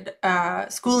COVID-related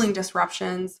schooling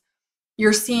disruptions,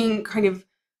 you're seeing kind of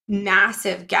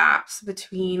massive gaps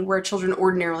between where children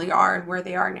ordinarily are and where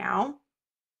they are now.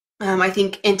 I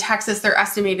think in Texas, they're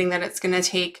estimating that it's going to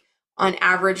take, on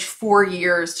average, 4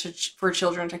 years for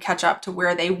children to catch up to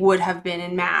where they would have been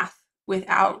in math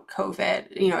without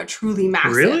COVID. A truly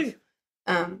massive. Really?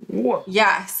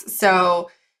 Yes. So,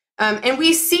 and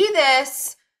we see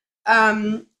this,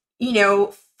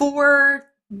 for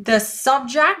the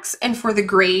subjects and for the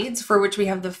grades for which we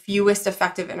have the fewest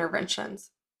effective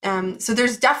interventions. So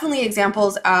there's definitely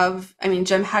examples of,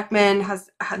 Jim Heckman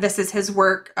this is his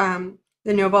work,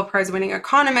 the Nobel Prize winning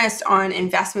economist, on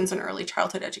investments in early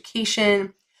childhood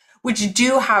education, which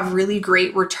do have really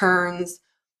great returns,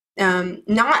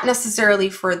 not necessarily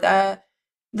for the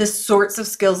the sorts of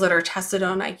skills that are tested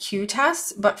on IQ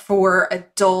tests, but for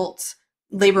adult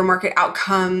labor market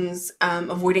outcomes,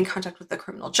 avoiding contact with the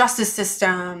criminal justice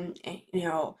system,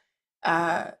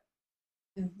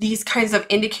 these kinds of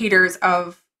indicators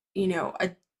of,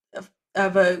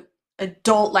 a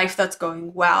adult life that's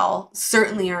going well.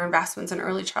 Certainly our investments in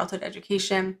early childhood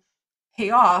education pay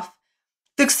off.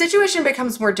 The situation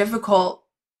becomes more difficult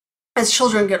as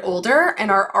children get older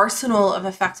and our arsenal of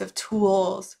effective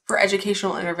tools for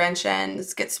educational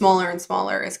interventions gets smaller and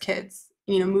smaller as kids,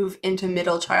 move into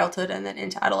middle childhood and then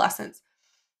into adolescence.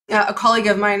 A colleague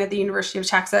of mine at the University of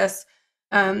Texas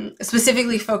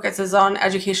specifically focuses on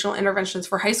educational interventions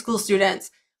for high school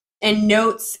students and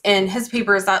notes in his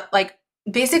papers that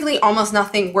basically almost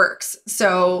nothing works.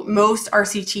 So most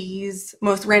RCTs,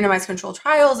 most randomized controlled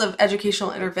trials of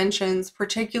educational interventions,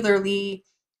 particularly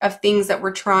of things that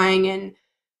we're trying in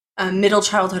middle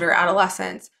childhood or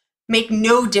adolescence, make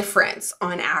no difference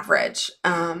on average.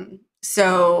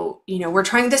 So, we're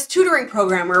trying this tutoring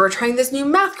program, or we're trying this new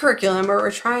math curriculum, or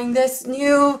we're trying this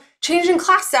new change in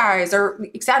class size, or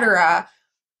et cetera.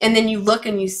 And then you look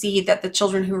and you see that the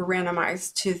children who were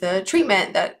randomized to the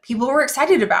treatment that people were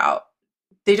excited about,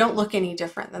 they don't look any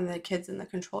different than the kids in the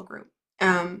control group.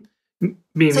 So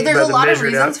there's a lot of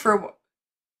reasons for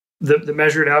the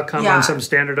measured outcome on some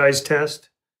standardized test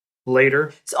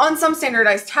later. So on some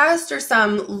standardized test or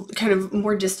some kind of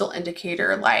more distal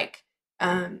indicator, like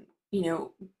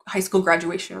high school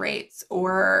graduation rates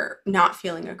or not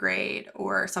feeling a grade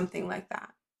or something like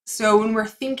that. So when we're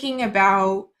thinking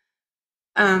about,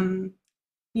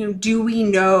 do we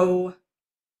know,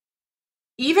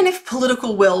 even if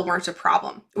political will weren't a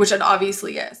problem, which it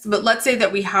obviously is, but let's say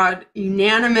that we had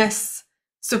unanimous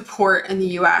support in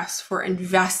the US for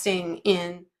investing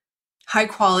in high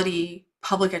quality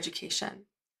public education.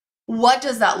 What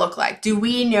does that look like? Do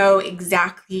we know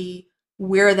exactly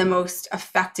where the most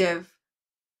effective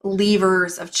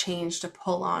levers of change to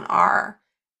pull on are?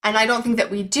 And I don't think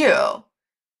that we do.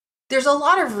 There's a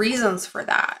lot of reasons for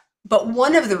that. But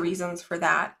one of the reasons for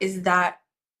that is that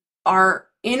our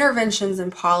interventions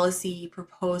and policy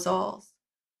proposals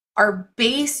are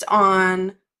based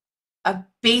on a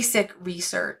basic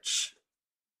research,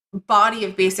 body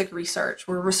of basic research,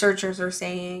 where researchers are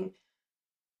saying,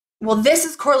 well, this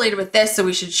is correlated with this, so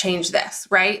we should change this,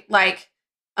 right?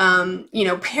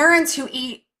 Parents who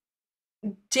eat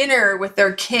dinner with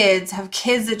their kids have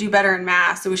kids that do better in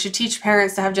math, so we should teach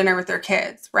parents to have dinner with their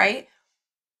kids, right?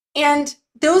 And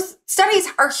those studies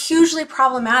are hugely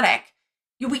problematic.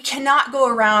 We cannot go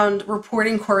around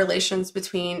reporting correlations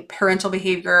between parental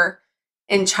behavior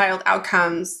and child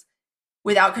outcomes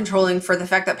without controlling for the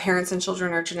fact that parents and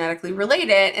children are genetically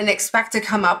related and expect to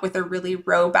come up with a really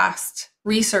robust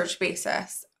research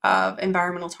basis of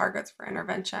environmental targets for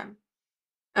intervention.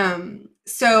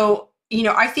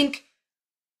 I think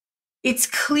it's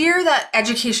clear that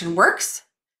education works.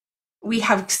 We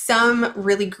have some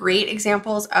really great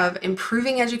examples of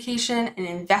improving education and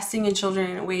investing in children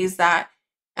in ways that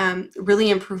really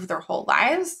improve their whole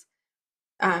lives.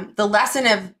 The lesson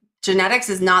of genetics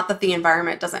is not that the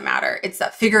environment doesn't matter. It's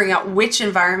that figuring out which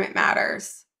environment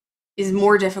matters is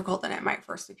more difficult than it might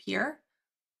first appear.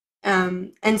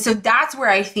 And so that's where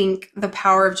I think the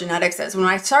power of genetics is. When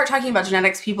I start talking about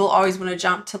genetics, people always want to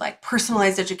jump to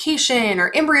personalized education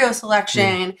or embryo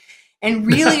selection. And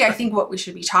really, I think what we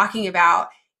should be talking about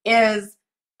is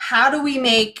how do we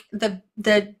make the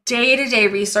day-to-day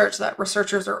research that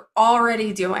researchers are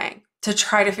already doing to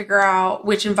try to figure out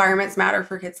which environments matter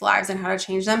for kids' lives and how to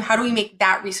change them? How do we make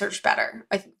that research better?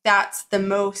 I think that's the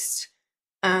most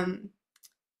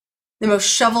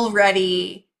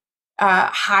shovel-ready,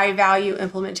 high-value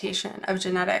implementation of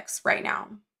genetics right now.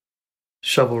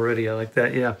 Shovel-ready, I like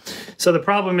that. Yeah. So the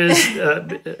problem is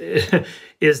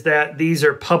is that these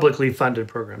are publicly funded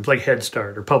programs like Head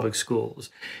Start or public schools,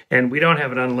 and we don't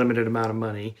have an unlimited amount of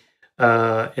money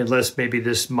unless maybe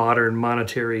this modern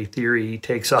monetary theory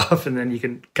takes off, and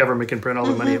then government can print all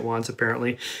the money at once,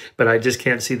 apparently. But I just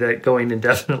can't see that going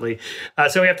indefinitely.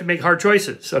 So we have to make hard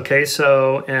choices. Okay.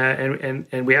 So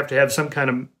and we have to have some kind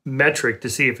of metric to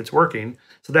see if it's working.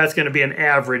 So that's going to be an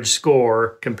average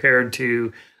score compared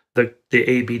to the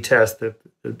A/B test, the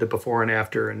before and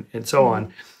after, and so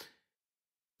on.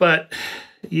 But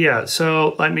yeah,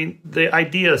 so I mean, the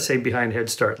idea, say, behind Head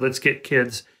Start, let's get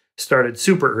kids started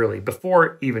super early,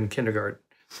 before even kindergarten.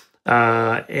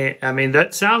 I mean,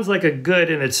 that sounds like a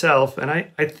good in itself, and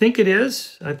I think it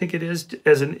is. I think it is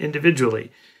as an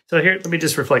individually. So here, let me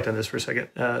just reflect on this for a second.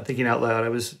 Thinking out loud, I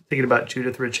was thinking about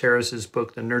Judith Rich Harris's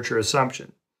book, The Nurture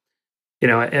Assumption.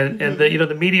 And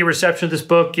the media reception of this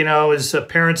book, is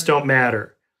parents don't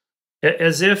matter,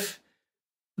 as if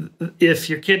if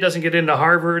your kid doesn't get into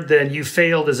Harvard, then you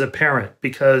failed as a parent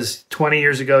because 20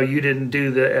 years ago you didn't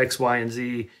do the X, Y, and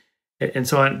Z, and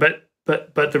so on. But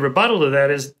the rebuttal to that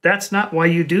is that's not why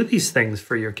you do these things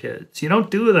for your kids. You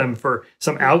don't do them for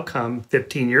some outcome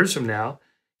 15 years from now.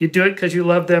 You do it because you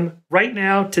love them right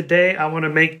now. Today, I want to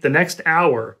make the next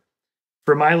hour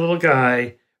for my little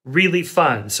guy really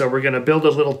fun. So we're going to build a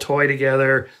little toy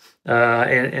together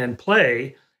and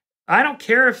play. I don't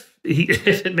care if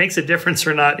it makes a difference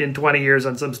or not in 20 years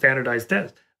on some standardized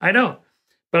test. I don't.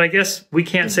 But I guess we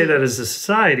can't say that as a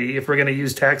society if we're going to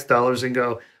use tax dollars and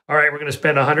go, all right, we're going to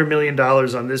spend $100 million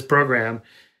on this program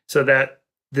so that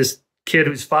this kid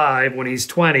who's 5, when he's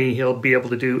 20, he'll be able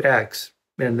to do X.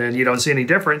 And then you don't see any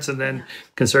difference. And then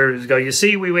conservatives go, you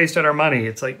see, we wasted our money.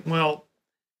 It's like, well,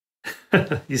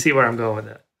 you see where I'm going with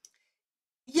that.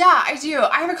 Yeah, I do.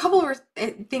 I have a couple of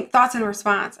thoughts in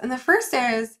response. And the first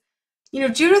is,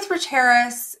 Judith Rich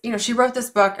Harris, she wrote this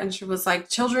book and she was like,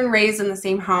 children raised in the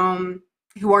same home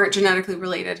who aren't genetically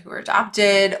related, who are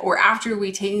adopted, or after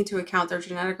we take into account their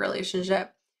genetic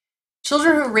relationship,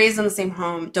 children who are raised in the same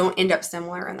home don't end up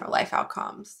similar in their life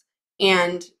outcomes.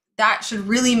 And that should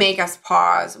really make us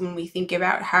pause when we think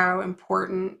about how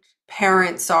important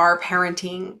parents are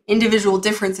parenting, individual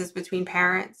differences between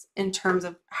parents in terms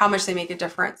of how much they make a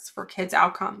difference for kids'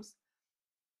 outcomes.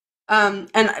 And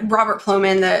Robert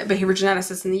Plomin, the behavior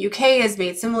geneticist in the UK, has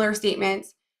made similar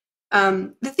statements.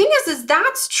 The thing is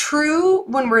that's true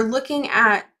when we're looking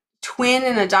at twin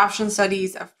and adoption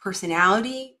studies of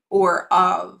personality or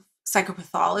of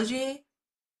psychopathology.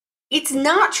 It's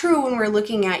not true when we're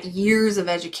looking at years of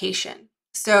education.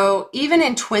 So even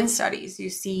in twin studies, you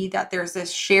see that there's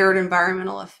this shared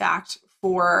environmental effect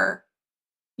for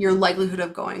your likelihood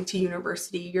of going to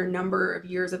university, your number of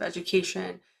years of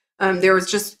education. There was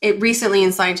just recently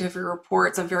in Scientific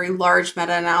Reports a very large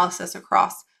meta-analysis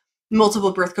across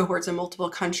multiple birth cohorts in multiple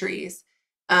countries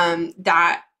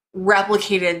that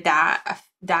replicated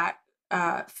that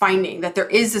finding that there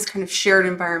is this kind of shared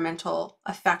environmental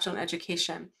effect on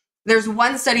education. There's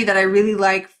one study that I really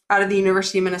like out of the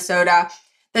University of Minnesota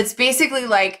that's basically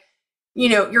like,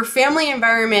 your family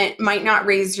environment might not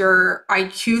raise your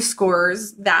IQ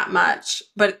scores that much,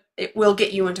 but it will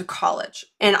get you into college.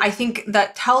 And I think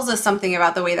that tells us something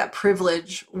about the way that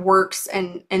privilege works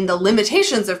and the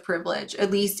limitations of privilege,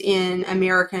 at least in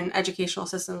American educational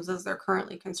systems as they're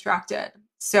currently constructed.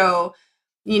 So,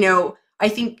 I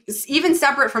think even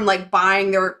separate from like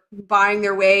buying their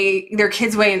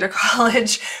kids' way into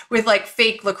college with like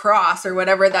fake lacrosse or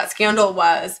whatever that scandal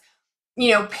was,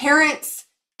 parents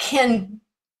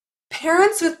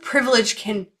with privilege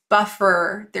can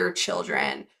buffer their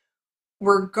children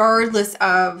regardless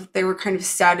of they were kind of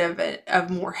set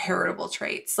of more heritable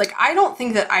traits. Like, I don't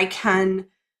think that I can,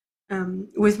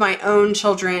 with my own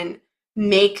children,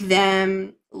 make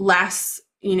them less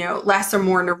or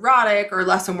more neurotic or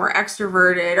less or more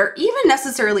extroverted, or even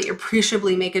necessarily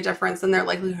appreciably make a difference in their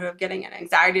likelihood of getting an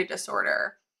anxiety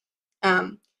disorder.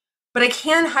 But I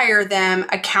can hire them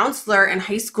a counselor in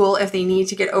high school if they need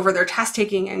to get over their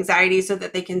test-taking anxiety so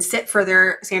that they can sit for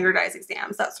their standardized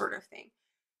exams, that sort of thing.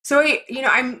 So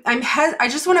I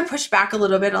just want to push back a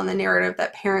little bit on the narrative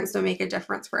that parents don't make a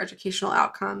difference for educational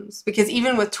outcomes, because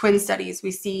even with twin studies,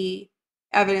 we see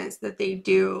evidence that they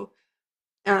do.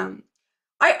 My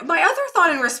other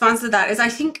thought in response to that is I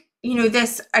think,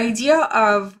 this idea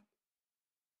of,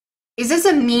 is this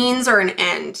a means or an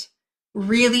end,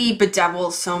 really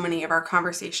bedevils so many of our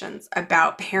conversations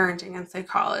about parenting and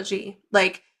psychology.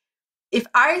 Like, if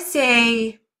I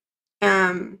say,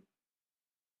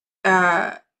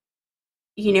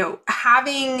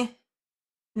 having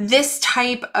this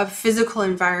type of physical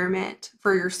environment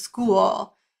for your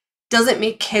school doesn't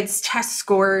make kids' test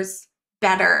scores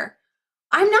better,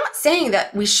 I'm not saying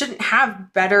that we shouldn't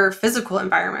have better physical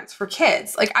environments for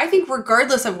kids. Like, I think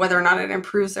regardless of whether or not it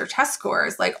improves their test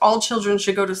scores, like, all children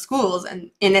should go to schools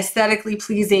and in aesthetically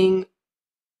pleasing,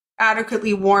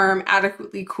 adequately warm,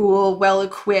 adequately cool,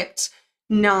 well-equipped,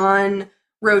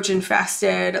 non-roach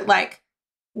infested, like,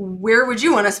 where would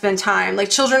you want to spend time? Like,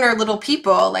 children are little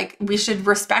people. Like, we should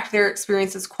respect their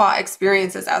experiences, qua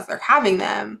experiences as they're having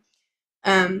them.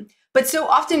 But so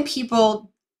often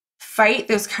people fight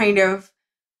those kind of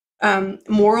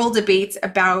moral debates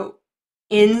about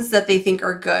ends that they think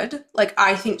are good. Like,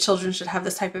 I think children should have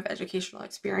this type of educational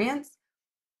experience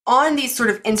on these sort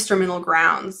of instrumental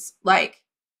grounds. Like,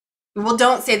 well,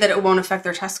 don't say that it won't affect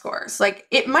their test scores. Like,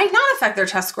 it might not affect their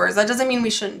test scores. That doesn't mean we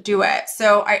shouldn't do it.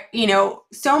 So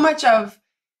so much of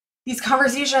these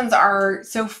conversations are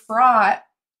so fraught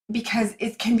because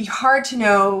it can be hard to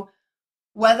know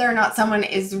whether or not someone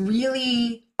is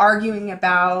really arguing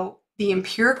about the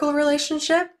empirical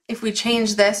relationship? If we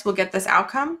change this, we'll get this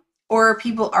outcome? Or are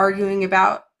people arguing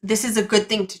about this is a good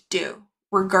thing to do,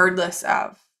 regardless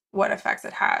of what effects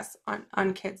it has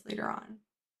on kids later on?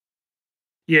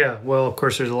 Yeah, well, of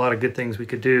course, there's a lot of good things we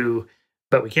could do,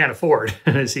 but we can't afford.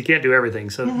 So you can't do everything.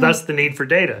 So that's the need for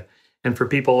data and for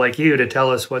people like you to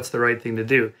tell us what's the right thing to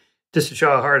do. Just to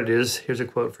show how hard it is, here's a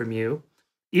quote from you.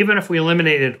 Even if we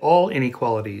eliminated all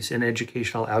inequalities in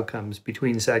educational outcomes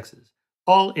between sexes,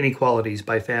 all inequalities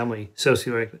by family,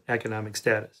 socioeconomic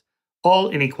status, all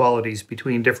inequalities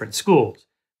between different schools,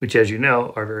 which, as you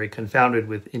know, are very confounded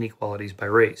with inequalities by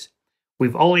race,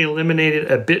 we've only eliminated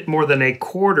a bit more than a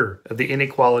quarter of the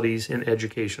inequalities in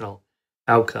educational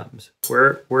outcomes.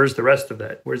 Where's the rest of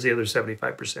that? Where's the other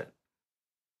 75%?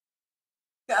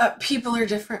 People are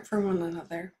different from one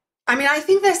another. I mean, I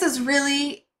think this is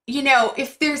really,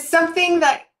 if there's something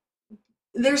that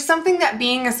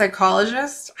being a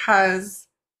psychologist has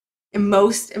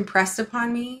most impressed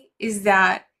upon me is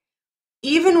that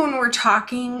even when we're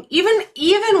talking,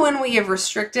 even when we have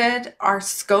restricted our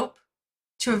scope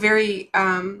to a very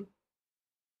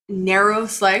narrow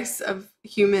slice of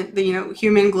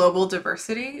human global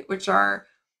diversity, which are,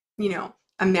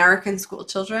 American school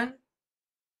children,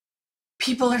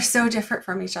 people are so different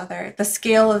from each other. The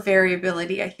scale of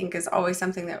variability, I think, is always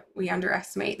something that we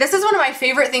underestimate. This is one of my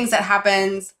favorite things that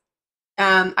happens.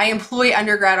 I employ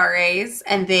undergrad RAs,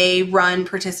 and they run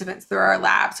participants through our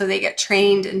lab. So they get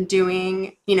trained in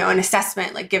doing, an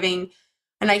assessment, like giving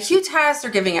an IQ test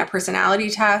or giving a personality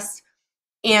test.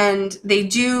 And they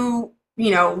do,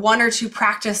 1 or 2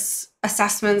 practice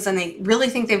assessments, and they really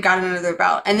think they've got it under their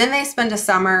belt. And then they spend a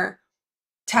summer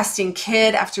testing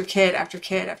kid after kid after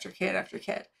kid after kid after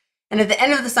kid. And at the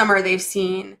end of the summer, they've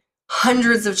seen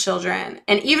hundreds of children.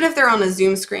 And even if they're on a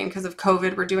Zoom screen because of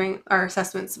COVID, we're doing our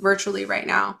assessments virtually right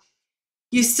now,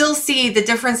 you still see the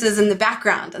differences in the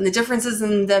background and the differences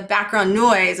in the background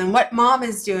noise and what mom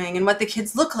is doing and what the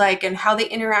kids look like and how they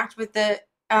interact with the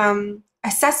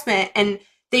assessment. And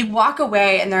they walk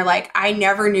away and they're like, I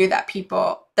never knew that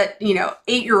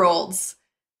 8-year-olds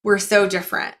were so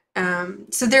different.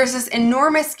 So there's this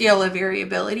enormous scale of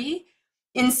variability.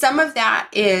 And some of that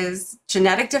is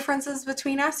genetic differences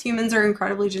between us. Humans are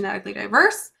incredibly genetically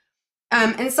diverse.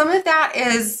 And some of that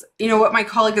is, what my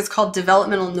colleague has called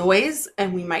developmental noise,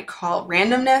 and we might call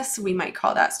randomness. We might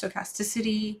call that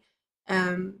stochasticity.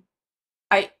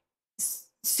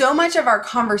 So much of our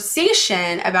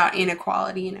conversation about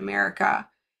inequality in America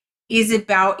is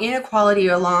about inequality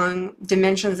along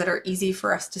dimensions that are easy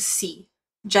for us to see: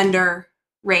 gender,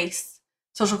 race,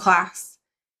 social class.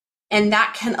 And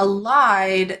that can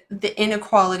elide the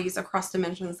inequalities across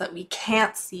dimensions that we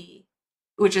can't see,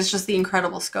 which is just the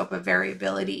incredible scope of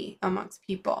variability amongst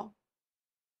people.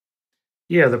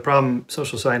 Yeah, the problem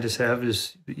social scientists have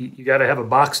is you got to have a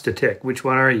box to tick. Which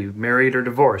one are you, married or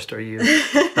divorced? Are you,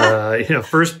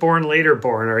 firstborn, later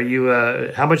born? Are you,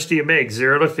 how much do you make?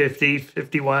 0 to 50,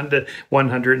 51 to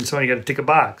 100, and so on. You got to tick a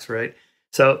box, right?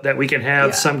 So that we can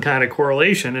have some kind of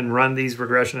correlation and run these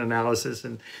regression analysis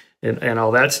and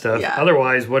all that stuff. Yeah.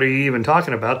 Otherwise, what are you even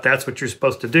talking about? That's what you're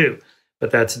supposed to do.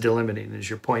 But that's delimiting is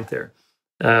your point there.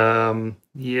 So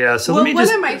let me one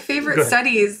of my favorite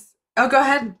studies. Oh, go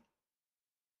ahead.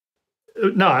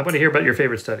 No, I want to hear about your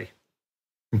favorite study.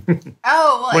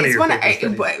 Wasn't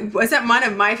one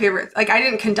of my favorites. Like, I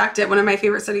didn't conduct it. One of my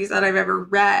favorite studies that I've ever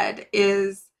read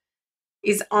is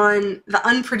on the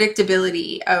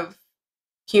unpredictability of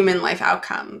human life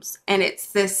outcomes. And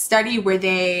it's this study where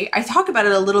I talk about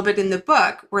it a little bit in the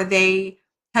book, where they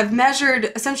have measured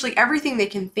essentially everything they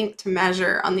can think to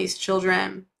measure on these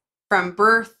children from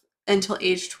birth until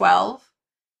age 12.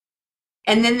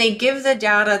 And then they give the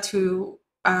data to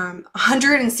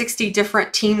 160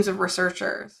 different teams of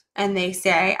researchers. And they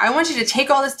say, I want you to take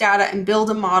all this data and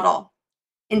build a model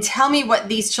and tell me what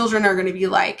these children are going to be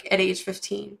like at age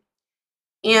 15.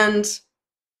 And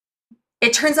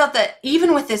it turns out that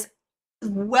even with this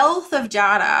wealth of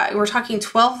data, we're talking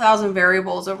 12,000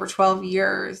 variables over 12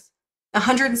 years,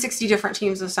 160 different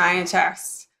teams of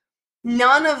scientists,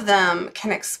 none of them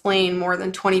can explain more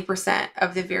than 20%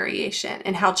 of the variation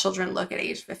in how children look at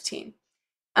age 15.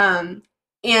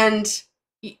 And,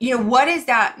 what does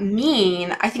that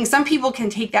mean? I think some people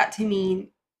can take that to mean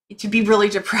to be really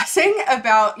depressing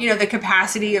about, the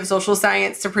capacity of social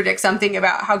science to predict something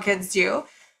about how kids do.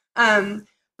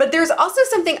 But there's also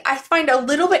something I find a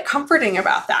little bit comforting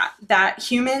about that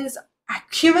humans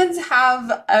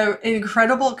have an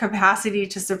incredible capacity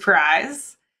to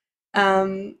surprise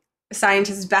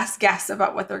scientists' best guess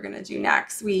about what they're going to do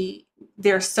next.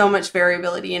 There's so much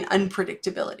variability and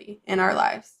unpredictability in our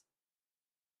lives.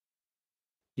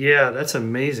 Yeah, that's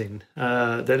amazing.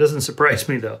 That doesn't surprise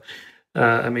me though.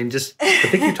 I mean, just I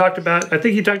think you talked about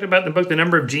in the book the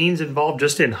number of genes involved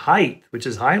just in height, which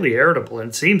is highly heritable, and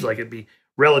it seems like it'd be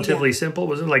relatively simple.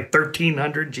 Was it like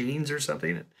 1,300 genes or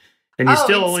something? And you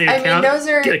still only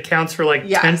accounts for like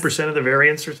 10% of the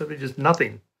variance or something, just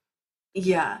nothing.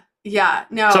 Yeah.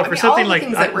 No, so for something all the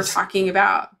things that we're talking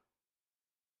about.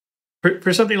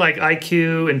 For something like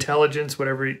IQ, intelligence,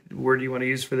 whatever word you want to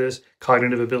use for this,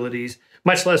 cognitive abilities,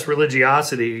 much less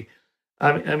religiosity.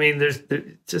 I mean, there's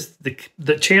just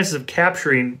the chances of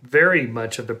capturing very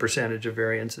much of the percentage of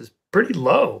variance is pretty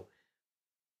low,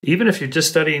 even if you're just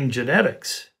studying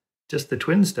genetics, just the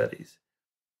twin studies.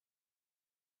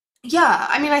 Yeah,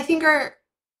 I mean, I think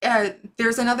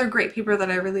there's another great paper that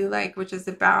I really like, which is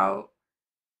about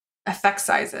effect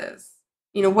sizes.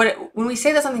 You know, when we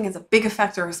say that something is a big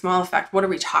effect or a small effect, what are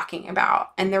we talking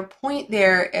about? And their point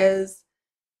there is,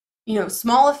 you know,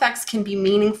 small effects can be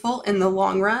meaningful in the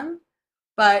long run,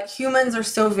 but humans are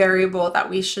so variable that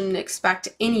we shouldn't expect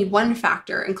any one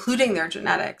factor, including their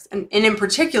genetics, and in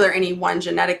particular, any one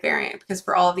genetic variant, because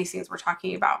for all of these things we're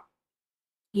talking about,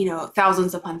 you know,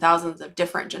 thousands upon thousands of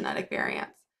different genetic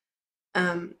variants.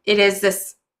 It is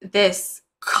this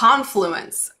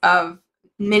confluence of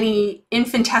many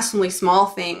infinitesimally small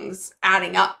things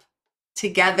adding up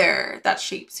together that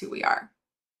shapes who we are.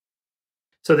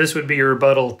 So this would be your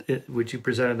rebuttal, which you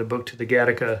presented in the book, to the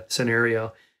Gattaca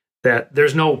scenario, that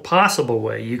there's no possible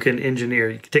way you can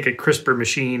take a CRISPR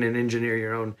machine and engineer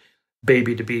your own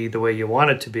baby to be the way you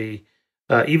want it to be.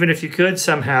 Even if you could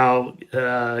somehow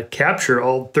capture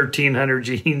all 1,300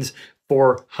 genes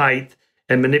for height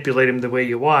and manipulate them the way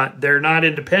you want, they're not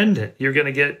independent. You're going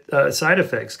to get side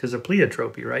effects because of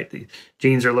pleiotropy, right? The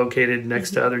genes are located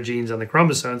next to other genes on the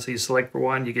chromosome. So you select for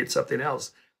one, you get something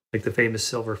else, like the famous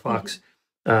silver fox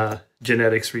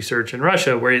genetics research in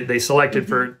Russia, where they selected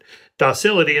for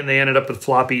docility and they ended up with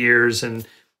floppy ears and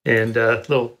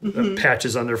little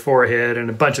patches on their forehead and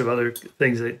a bunch of other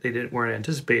things that they weren't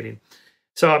anticipating.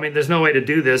 So, I mean, there's no way to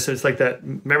do this. It's like that.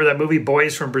 Remember that movie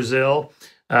Boys from Brazil,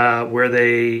 where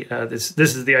they this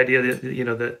is the idea that, you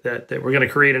know, that we're going to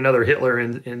create another Hitler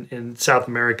in South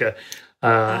America,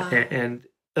 and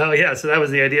oh yeah, so that was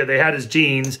the idea. They had his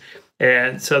genes,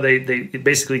 and so they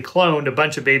basically cloned a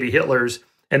bunch of baby Hitlers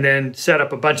and then set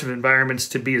up a bunch of environments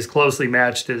to be as closely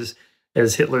matched as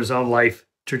Hitler's own life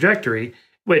trajectory,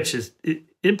 which is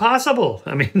impossible.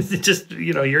 I mean, it's just,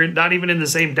 you know, you're not even in the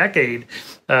same decade,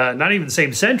 not even the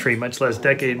same century, much less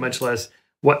decade, much less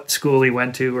what school he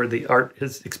went to or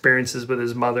his experiences with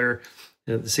his mother.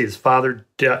 You know, see, his father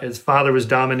was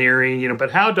domineering, you know,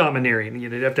 but how domineering? You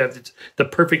know, you'd have to have the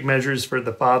perfect measures for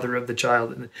the father of the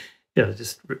child, and, you know,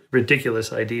 just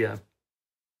ridiculous idea.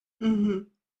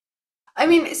 I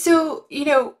mean, so, you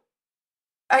know,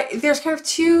 there's kind of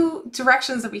two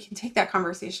directions that we can take that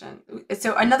conversation.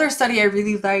 So another study I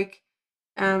really like,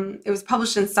 it was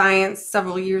published in Science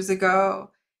several years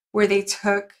ago, where they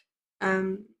took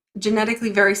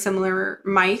genetically very similar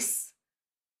mice,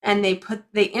 and they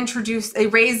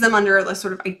raised them under the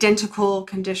sort of identical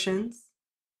conditions,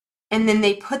 and then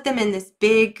they put them in this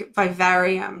big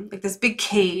vivarium, like this big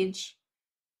cage,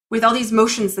 with all these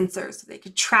motion sensors so they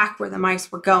could track where the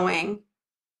mice were going.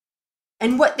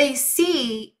 And what they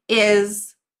see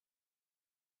is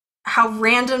how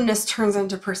randomness turns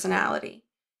into personality.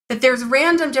 That there's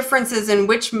random differences in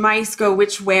which mice go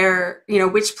which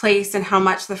place and how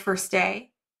much the first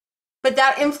day. But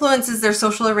that influences their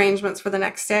social arrangements for the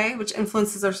next day, which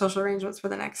influences their social arrangements for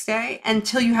the next day,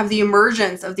 until you have the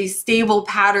emergence of these stable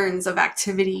patterns of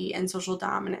activity and social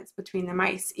dominance between the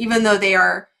mice, even though they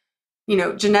are, you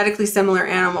know, genetically similar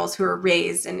animals who are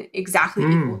raised in exactly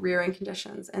equal rearing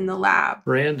conditions in the lab.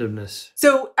 Randomness.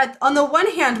 So on the one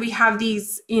hand, we have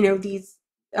these, you know,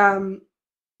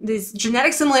 this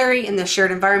genetic similarity and the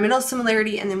shared environmental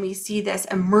similarity, and then we see this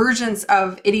emergence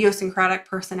of idiosyncratic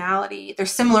personality.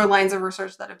 There's similar lines of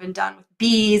research that have been done with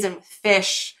bees and with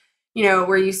fish, you know,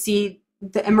 where you see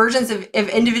the emergence of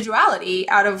individuality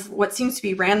out of what seems to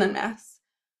be randomness,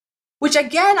 which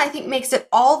again, I think makes it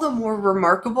all the more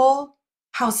remarkable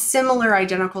how similar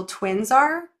identical twins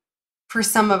are for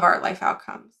some of our life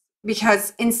outcomes.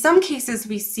 Because in some cases,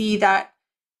 we see that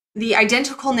the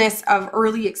identicalness of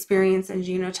early experience and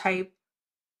genotype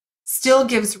still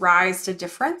gives rise to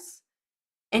difference.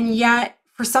 And yet,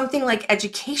 for something like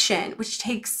education, which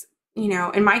takes, you know,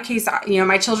 in my case, you know,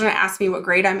 my children asked me what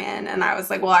grade I'm in, and I was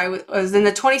like, well, I was in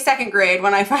the 22nd grade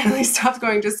when I finally stopped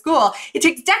going to school. It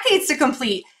takes decades to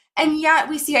complete. And yet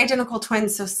we see identical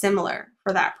twins so similar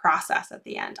for that process at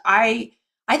the end. I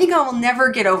I think I will never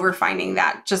get over finding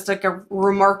that just like a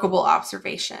remarkable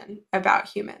observation about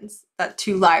humans, that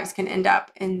two lives can end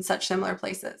up in such similar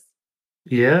places.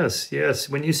 Yes, yes.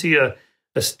 When you see a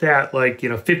stat like,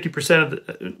 50% of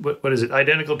the, what is it,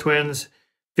 identical twins,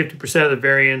 50% of the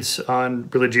variance on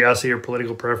religiosity or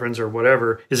political preference or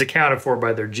whatever is accounted for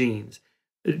by their genes.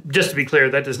 Just to be clear,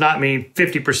 that does not mean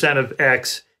 50% of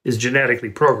X is genetically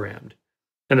programmed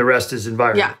and the rest is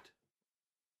environment.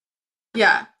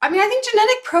 Yeah. I mean, I think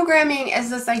genetic programming is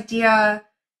this idea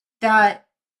that,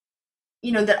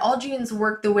 that all genes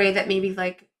work the way that maybe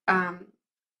like a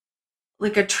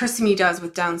trisomy does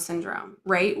with Down syndrome,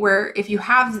 right? Where if you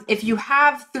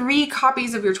have 3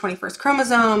 copies of your 21st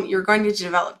chromosome, you're going to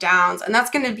develop Downs, and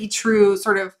that's going to be true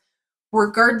sort of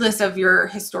regardless of your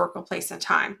historical place and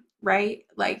time, right?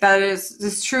 Like that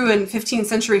is true in 15th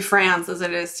century France as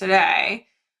it is today.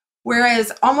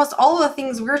 Whereas almost all of the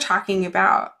things we're talking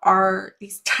about are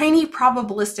these tiny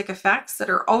probabilistic effects that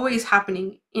are always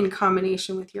happening in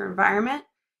combination with your environment.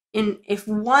 And if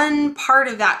one part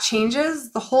of that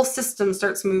changes, the whole system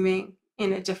starts moving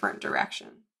in a different direction.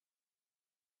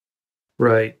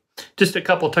 Right. Just a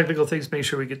couple technical things, make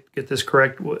sure we get this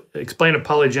correct. Explain a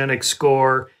polygenic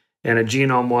score and a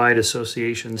genome-wide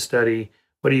association study.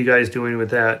 What are you guys doing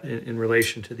with that in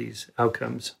relation to these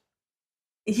outcomes?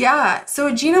 Yeah, so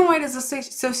a genome-wide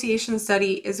association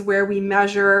study is where we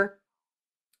measure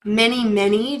many,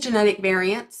 many genetic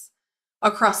variants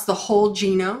across the whole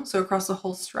genome, so across the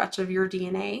whole stretch of your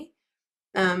DNA.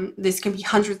 This can be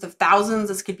hundreds of thousands,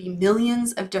 this could be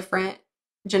millions of different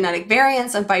genetic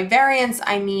variants. And by variants,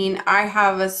 I mean I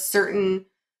have a certain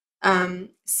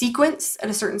sequence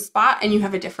at a certain spot and you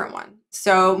have a different one.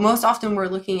 So most often we're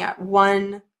looking at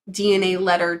one DNA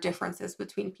letter differences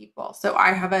between people. So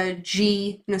I have a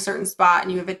G in a certain spot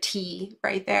and you have a T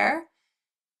right there.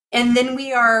 And then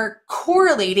we are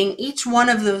correlating each one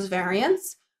of those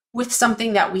variants with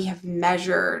something that we have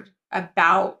measured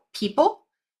about people.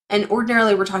 And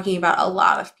ordinarily we're talking about a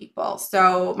lot of people.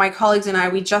 So my colleagues and I,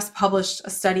 we just published a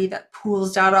study that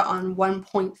pools data on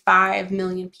 1.5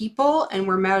 million people, and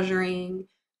we're measuring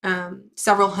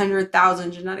several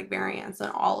 100,000 genetic variants in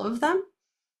all of them.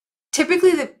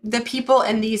 Typically, the people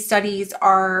in these studies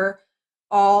are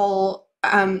all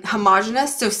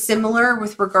homogenous, so similar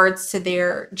with regards to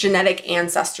their genetic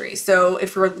ancestry. So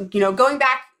if we're going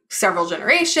back several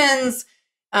generations,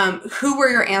 who were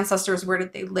your ancestors? Where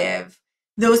did they live?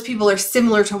 Those people are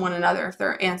similar to one another if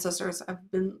their ancestors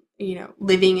have been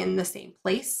living in the same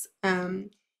place.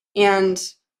 And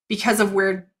because of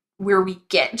where we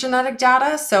get genetic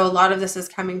data, so a lot of this is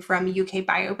coming from UK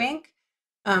Biobank.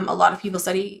 A lot of people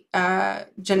study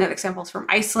genetic samples from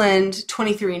Iceland.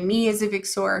 23andMe is a big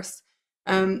source.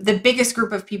 The biggest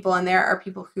group of people in there are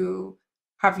people who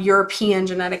have European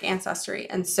genetic ancestry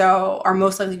and so are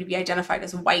most likely to be identified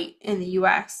as white in the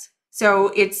US.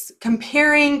 So it's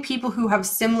comparing people who have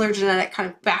similar genetic kind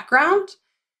of background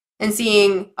and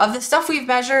seeing of the stuff we've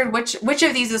measured, which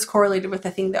of these is correlated with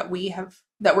the thing that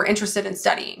we're interested in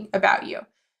studying about you.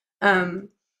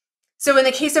 So in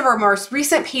the case of our most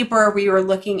recent paper, we were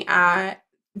looking at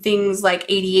things like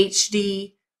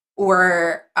ADHD,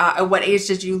 or at what age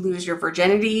did you lose your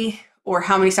virginity, or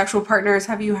how many sexual partners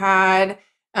have you had?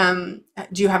 Do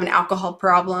you have an alcohol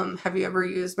problem? Have you ever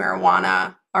used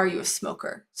marijuana? Are you a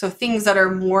smoker? So things that are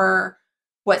more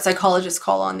what psychologists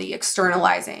call on the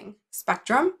externalizing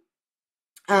spectrum.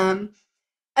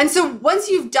 And so once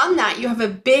you've done that, you have a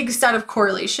big set of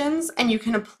correlations and you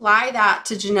can apply that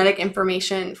to genetic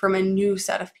information from a new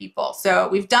set of people. So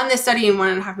we've done this study in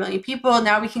 1.5 million people.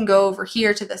 Now we can go over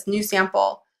here to this new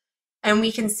sample and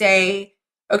we can say,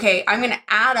 okay, I'm going to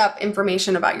add up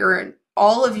information about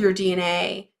all of your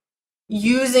DNA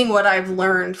using what I've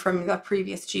learned from the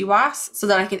previous GWAS so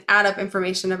that I can add up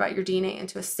information about your DNA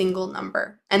into a single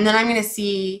number. And then I'm going to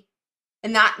see,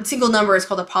 and that single number is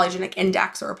called a polygenic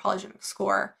index or a polygenic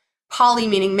score. Poly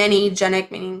meaning many,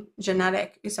 genic meaning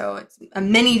genetic. So it's a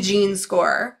many gene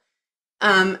score.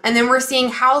 And then we're seeing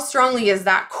how strongly is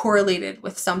that correlated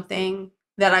with something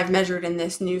that I've measured in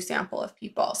this new sample of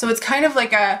people. So it's kind of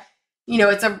like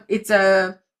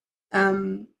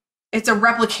it's a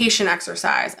replication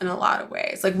exercise in a lot of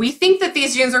ways. Like we think that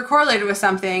these genes are correlated with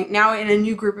something. Now in a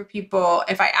new group of people,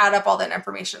 if I add up all that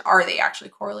information, are they actually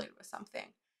correlated with something?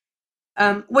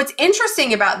 What's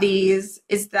interesting about these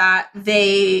is that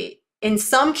they, in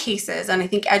some cases, and I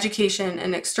think education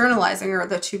and externalizing are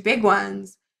the two big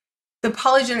ones, the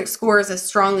polygenic scores is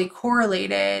strongly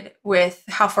correlated with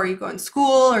how far you go in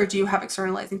school, or do you have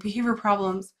externalizing behavior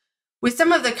problems, with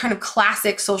some of the kind of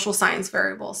classic social science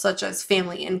variables, such as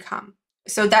family income.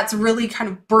 So that's really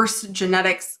kind of burst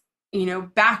genetics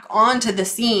back onto the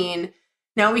scene.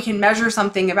 Now we can measure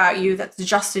something about you that's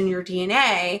just in your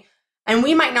DNA, and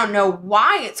we might not know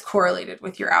why it's correlated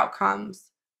with your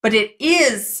outcomes, but it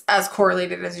is as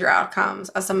correlated as your outcomes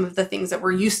as some of the things that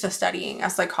we're used to studying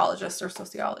as psychologists or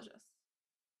sociologists.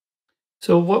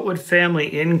 So what would family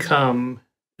income,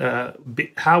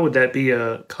 how would that be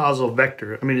a causal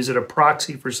vector? I mean, is it a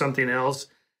proxy for something else?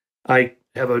 I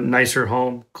have a nicer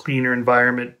home, cleaner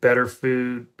environment, better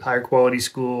food, higher quality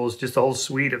schools, just a whole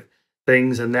suite of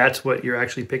things, and that's what you're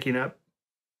actually picking up?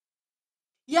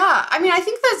 Yeah, I mean, I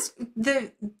think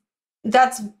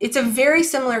it's a very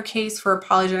similar case for a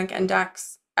polygenic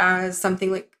index as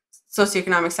something like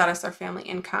socioeconomic status or family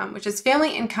income, which is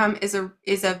family income is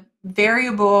a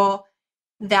variable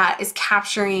that is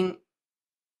capturing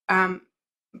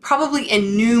probably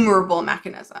innumerable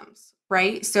mechanisms,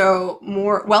 right? So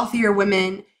more wealthier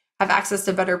women have access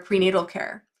to better prenatal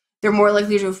care. They're more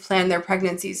likely to have planned their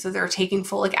pregnancies, so they're taking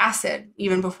folic acid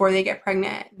even before they get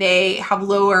pregnant. They have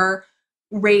lower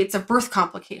rates of birth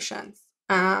complications.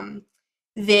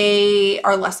 They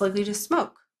are less likely to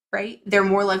smoke, right? They're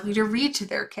more likely to read to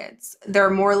their kids. They're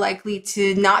more likely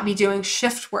to not be doing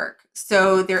shift work,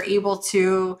 so they're able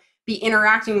to be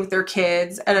interacting with their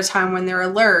kids at a time when they're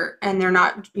alert, and they're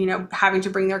not, having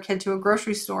to bring their kid to a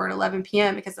grocery store at 11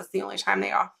 p.m. because that's the only time they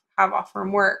have off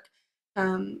from work.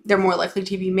 They're more likely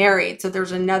to be married, so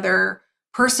there's another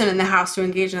person in the house to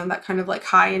engage in that kind of like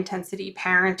high intensity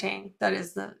parenting that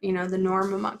is the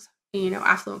norm amongst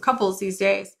affluent couples these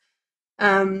days.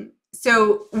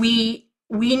 So we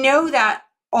know that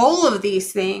all of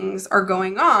these things are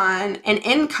going on, and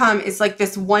income is like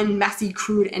this one messy,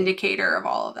 crude indicator of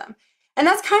all of them. And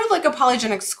that's kind of like a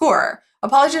polygenic score. A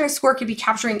polygenic score could be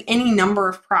capturing any number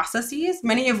of processes,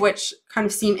 many of which kind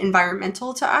of seem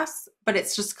environmental to us, but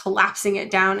it's just collapsing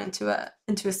it down into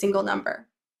a single number.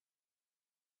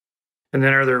 And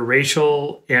then are there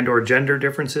racial and or gender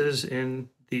differences in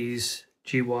these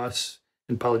GWAS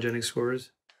and polygenic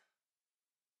scores?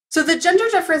 So the gender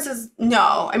differences,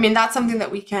 no. I mean, that's something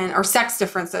that we can, or sex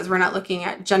differences. We're not looking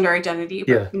at gender identity,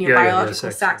 but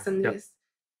biological sex in these.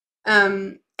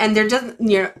 And there doesn't,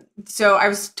 so I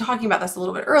was talking about this a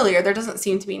little bit earlier. There doesn't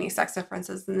seem to be any sex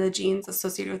differences in the genes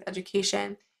associated with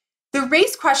education. The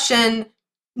race question,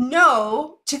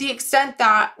 no, to the extent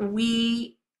that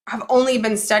we have only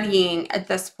been studying at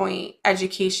this point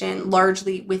education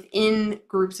largely within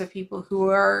groups of people who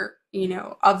are,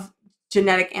 of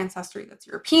genetic ancestry that's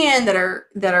European, that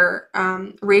are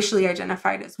racially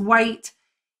identified as white.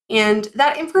 And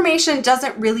that information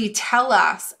doesn't really tell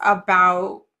us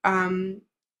about,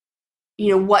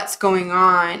 what's going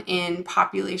on in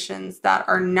populations that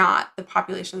are not the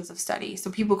populations of study.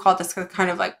 So people call this kind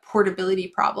of like portability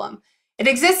problem. It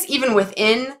exists even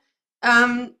within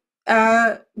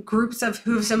groups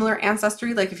who have similar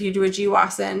ancestry. Like if you do a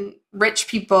GWAS in rich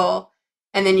people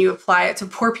and then you apply it to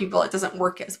poor people, it doesn't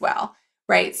work as well.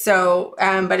 Right. So,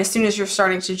 but as soon as you're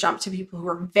starting to jump to people who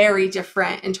are very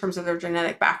different in terms of their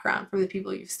genetic background from the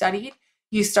people you've studied,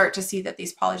 you start to see that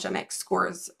these polygenic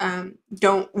scores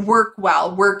don't work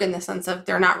well, work in the sense of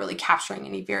they're not really capturing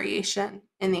any variation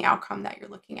in the outcome that you're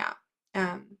looking at.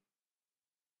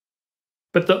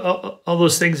 But all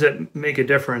those things that make a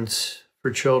difference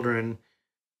for children,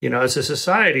 as a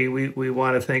society, we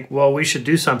want to think, well, we should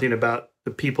do something about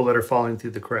the people that are falling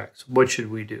through the cracks. What should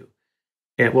we do?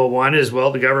 And one is,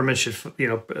 the government should,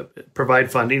 provide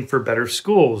funding for better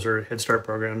schools or Head Start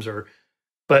programs,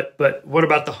 but what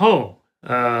about the home?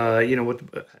 To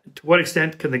what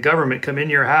extent can the government come in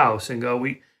your house and go,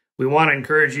 we want to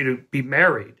encourage you to be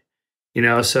married,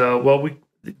 the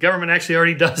government actually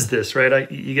already does this,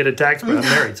 right? You get a tax break. I'm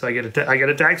married, so I get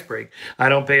a tax break. I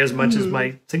don't pay as much as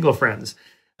my single friends.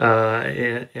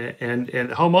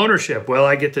 And home ownership. Well,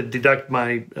 I get to deduct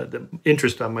the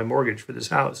interest on my mortgage for this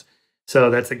house. So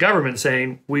that's the government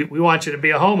saying, we want you to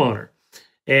be a homeowner.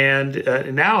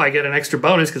 And now I get an extra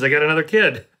bonus because I got another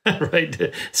kid,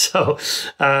 right? So,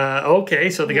 okay,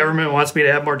 so the government wants me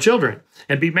to have more children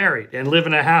and be married and live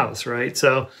in a house, right?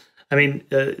 So, I mean,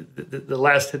 the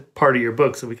last part of your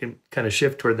book, so we can kind of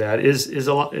shift toward that, is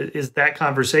that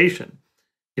conversation.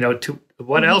 To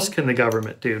what else can the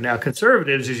government do? Now,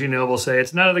 conservatives, as you know, will say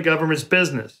it's none of the government's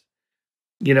business.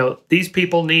 These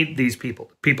people need these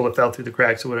people that fell through the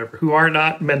cracks or whatever, who are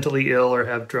not mentally ill or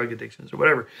have drug addictions or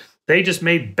whatever. They just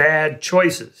made bad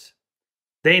choices.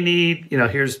 They need,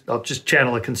 I'll just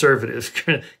channel a conservative,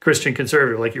 Christian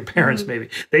conservative, like your parents maybe.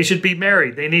 They should be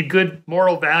married. They need good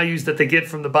moral values that they get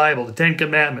from the Bible, the Ten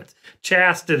Commandments,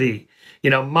 chastity,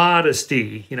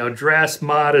 modesty, dress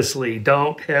modestly,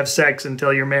 don't have sex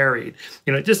until you're married,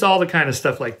 just all the kind of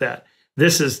stuff like that.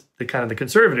 this is the kind of the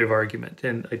conservative argument,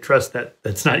 and I trust that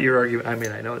that's not your argument. I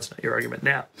mean, I know it's not your argument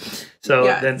now. So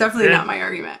yeah, it's definitely not my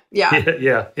argument.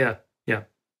 Yeah.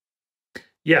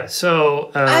 Yeah.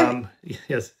 So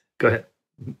yes, go ahead.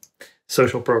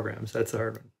 Social programs. That's the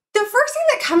hard one. The first thing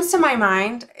that comes to my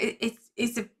mind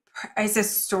is a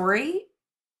story.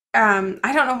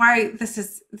 I don't know why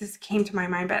this came to my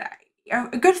mind, but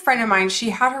a good friend of mine, she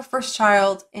had her first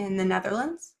child in the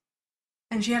Netherlands,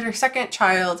 and she had her second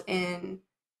child in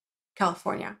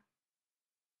California.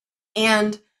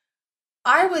 And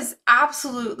I was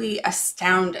absolutely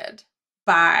astounded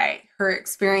by her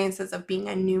experiences of being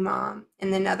a new mom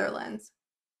in the Netherlands,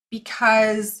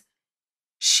 because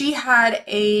she had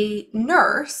a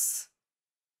nurse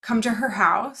come to her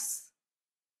house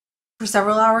for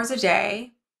several hours a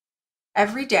day,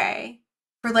 every day,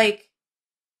 for like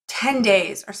 10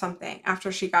 days or something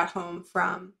after she got home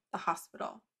from the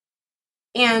hospital.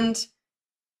 And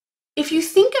if you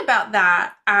think about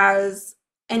that as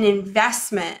an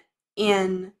investment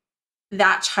in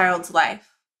that child's life,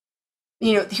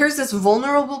 you know, here's this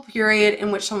vulnerable period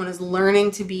in which someone is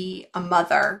learning to be a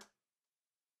mother,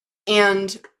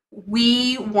 and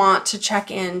we want to check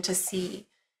in to see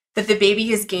that the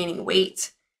baby is gaining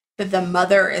weight, that the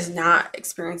mother is not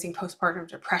experiencing postpartum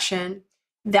depression,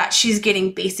 that she's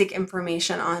getting basic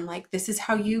information on, like, this is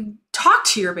how you talk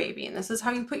to your baby, and this is how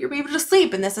you put your baby to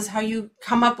sleep, and this is how you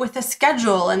come up with a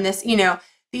schedule, and this, you know,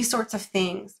 these sorts of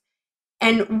things.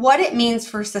 And what it means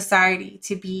for society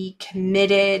to be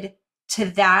committed to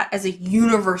that as a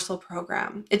universal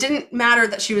program. It didn't matter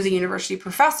that she was a university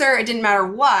professor. It didn't matter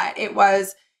what. It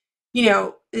was, you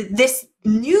know, this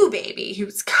new baby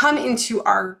who's come into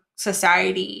our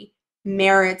society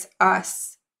merits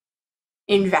us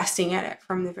investing in it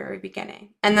from the very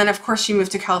beginning. And then, of course, she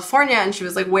moved to California, and she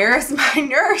was like, where is my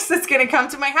nurse that's going to come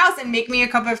to my house and make me a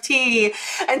cup of tea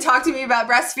and talk to me about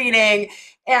breastfeeding?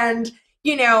 And,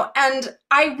 you know, and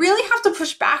I really have to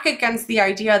push back against the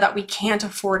idea that we can't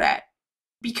afford it,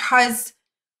 because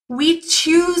we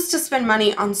choose to spend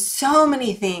money on so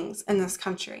many things in this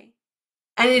country.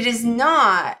 And it is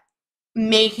not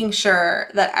making sure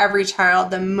that every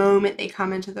child, the moment they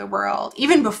come into the world,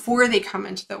 even before they come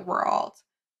into the world,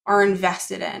 are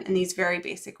invested in these very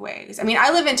basic ways. I mean, I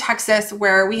live in Texas,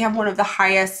 where we have one of the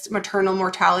highest maternal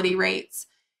mortality rates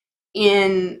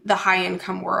in the high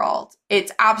income world.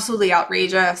 It's absolutely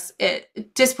outrageous.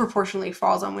 It disproportionately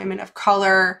falls on women of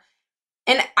color.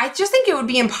 And I just think it would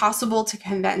be impossible to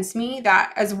convince me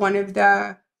that as one of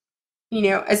the, you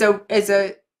know, as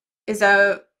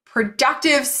a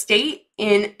productive state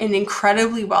in an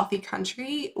incredibly wealthy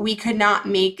country, we could not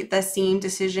make the same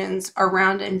decisions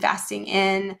around investing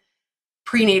in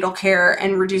prenatal care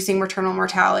and reducing maternal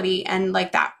mortality and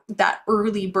like that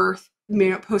early birth, you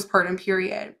know, postpartum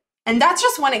period. And that's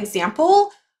just one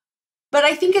example, but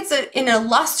I think it's an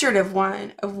illustrative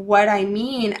one of what I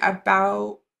mean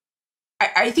about,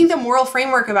 I think the moral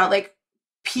framework about like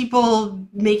people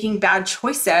making bad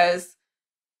choices.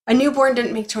 A newborn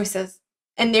didn't make choices,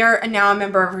 and they're now a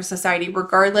member of our society,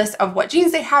 regardless of what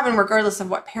genes they have and regardless of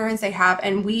what parents they have.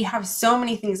 And we have so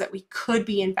many things that we could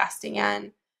be investing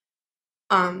in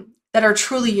that are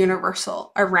truly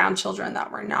universal around children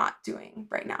that we're not doing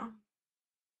right now.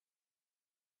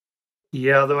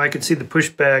 Yeah, although I could see the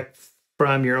pushback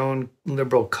from your own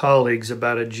liberal colleagues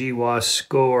about a GWAS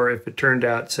score if it turned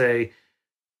out, say,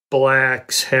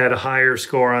 Blacks had a higher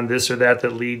score on this or that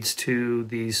leads to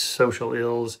these social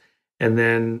ills, and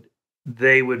then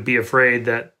they would be afraid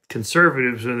that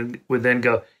conservatives would then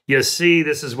go, you see,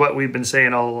 this is what we've been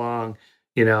saying all along,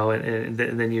 you know, and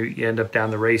then you end up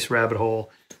down the race rabbit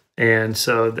hole. And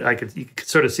so you could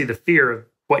sort of see the fear of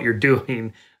what you're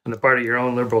doing on the part of your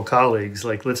own liberal colleagues.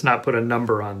 Like, let's not put a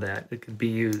number on that. It could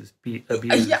be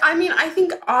abused. Yeah, I mean, I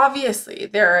think obviously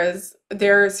there's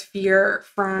fear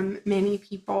from many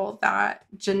people that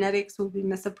genetics will be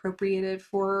misappropriated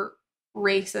for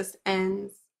racist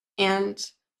ends. And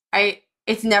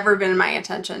it's never been my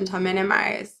intention to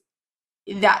minimize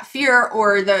that fear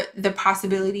or the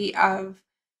possibility of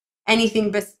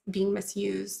anything being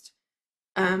misused.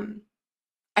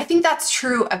 I think that's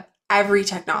true of every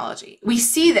technology. We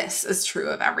see this as true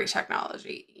of every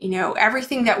technology. You know,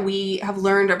 everything that we have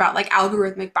learned about like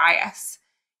algorithmic bias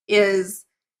is,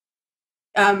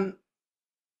 you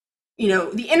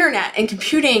know, the internet and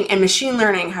computing and machine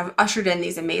learning have ushered in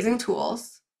these amazing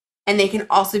tools, and they can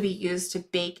also be used to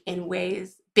bake in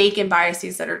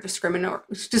biases that are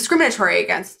discriminatory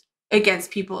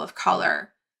against people of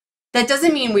color. That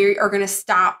doesn't mean we are going to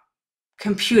stop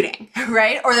computing,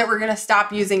 right? Or that we're going to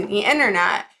stop using the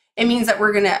internet. It means that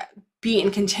we're going to be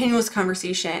in continuous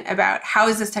conversation about how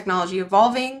is this technology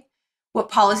evolving? what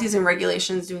policies and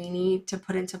regulations do we need to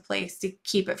put into place to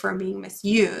keep it from being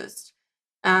misused?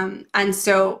 And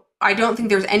so I don't think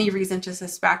there's any reason to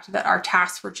suspect that our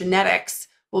tasks for genetics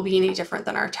will be any different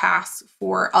than our tasks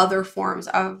for other forms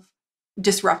of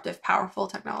disruptive, powerful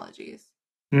technologies.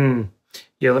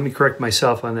 Yeah, let me correct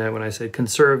myself on that. When I said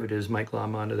conservatives might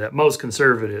glom onto that, most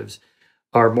conservatives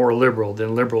are more liberal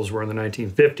than liberals were in the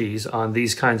 1950s on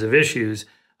these kinds of issues.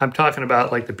 I'm talking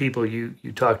about like the people you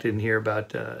talked in here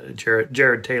about,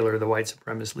 Jared Taylor, the white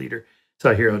supremacist leader.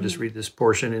 So here, I'll just read this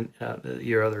portion. And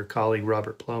your other colleague,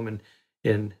 Robert Plomin,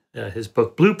 in his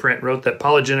book Blueprint, wrote that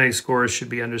polygenetic scores should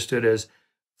be understood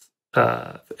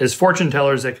as fortune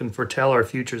tellers that can foretell our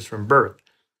futures from birth.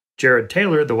 Jared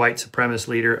Taylor, the white supremacist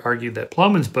leader, argued that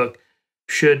Plomin's book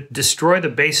should destroy the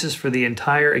basis for the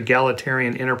entire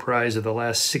egalitarian enterprise of the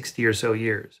last 60 or so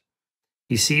years.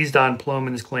 He seized on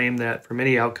Plomin's claim that for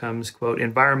many outcomes, quote,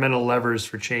 environmental levers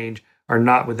for change are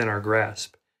not within our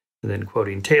grasp. And then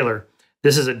quoting Taylor,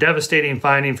 this is a devastating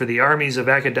finding for the armies of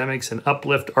academics and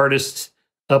uplift artists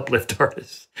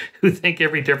who think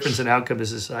every difference in outcome is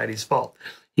society's fault.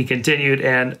 He continued,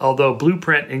 and although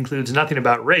Blueprint includes nothing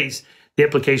about race, the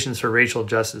implications for racial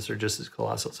justice are just as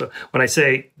colossal. So when I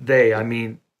say they, I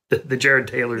mean the Jared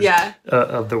Taylors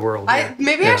of the world.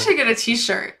 Maybe I should get a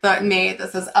T-shirt that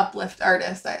says "Uplift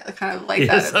Artist." I kind of like that.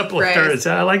 Yes, Uplift Artist.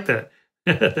 I like that.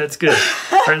 That's good.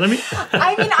 All right, let me.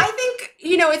 I mean, I think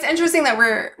it's interesting that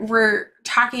we're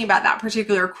talking about that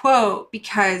particular quote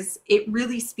because it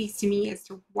really speaks to me as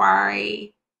to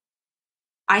why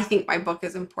I think my book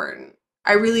is important.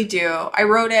 I really do. I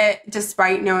wrote it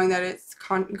despite knowing that it's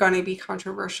going to be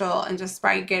controversial and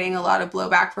despite getting a lot of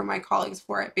blowback from my colleagues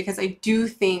for it, because I do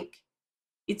think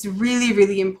it's really,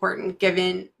 really important,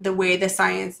 given the way the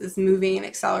science is moving and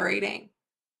accelerating,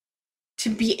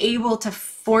 to be able to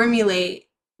formulate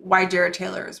why Jared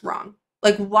Taylor is wrong.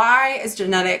 Like, why is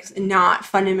genetics not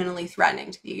fundamentally threatening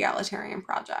to the egalitarian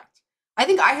project? I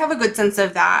think I have a good sense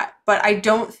of that, but I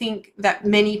don't think that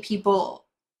many people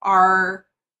are.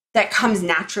 That comes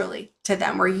naturally to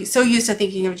them. We're so used to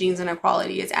thinking of genes and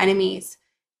equality as enemies.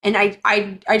 And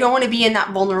I don't want to be in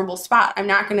that vulnerable spot. I'm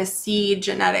not going to cede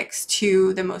genetics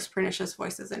to the most pernicious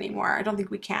voices anymore. I don't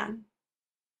think we can.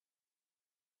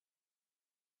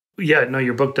 Yeah, no,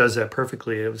 your book does that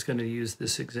perfectly. I was going to use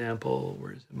this example.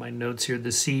 Where's my notes here?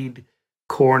 The seed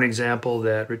corn example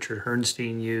that Richard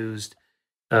Herrnstein used.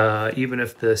 Even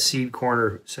if the seed corn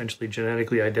are essentially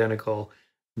genetically identical,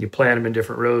 you plant them in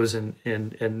different rows and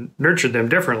nurture them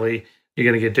differently, you're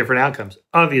going to get different outcomes,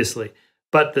 obviously.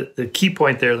 But the key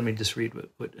point there, let me just read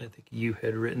what I think you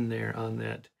had written there on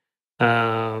that.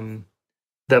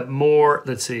 The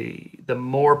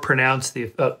more pronounced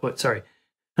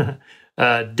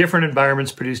different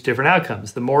environments produce different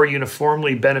outcomes. The more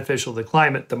uniformly beneficial the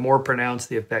climate, the more pronounced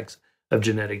the effects of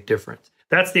genetic difference.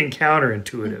 That's the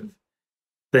counterintuitive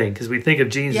thing, because we think of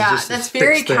genes as just that's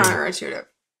very counterintuitive.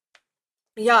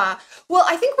 Yeah. Well,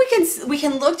 I think we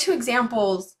can look to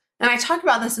examples, and I talk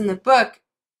about this in the book.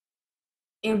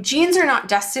 Genes are not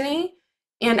destiny,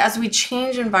 and as we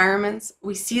change environments,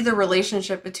 we see the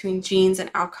relationship between genes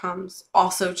and outcomes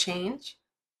also change.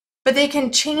 But they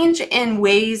can change in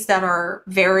ways that are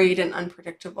varied and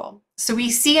unpredictable. So we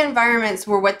see environments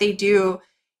where what they do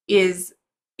is,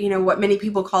 what many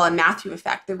people call a Matthew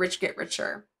effect, the rich get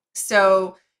richer.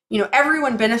 So,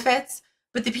 everyone benefits,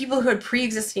 but the people who had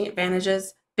pre-existing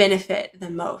advantages benefit the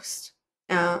most.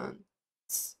 On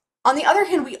the other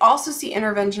hand, we also see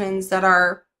interventions that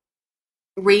are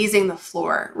raising the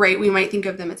floor, right? We might think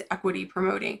of them as equity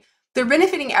promoting. They're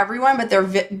benefiting everyone, but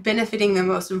they're benefiting the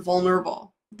most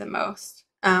vulnerable the most.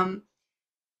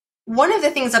 One of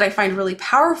the things that I find really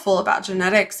powerful about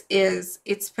genetics is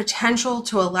its potential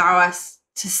to allow us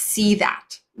to see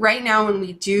that. Right now, when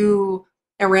we do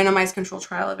a randomized controlled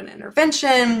trial of an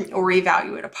intervention or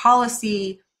evaluate a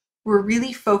policy, we're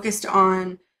really focused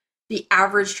on the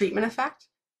average treatment effect.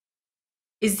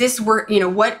 Is this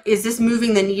is this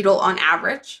moving the needle on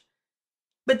average?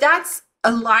 But that's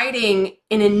eliding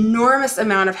an enormous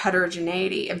amount of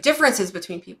heterogeneity, of differences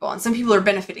between people. And some people are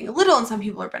benefiting a little and some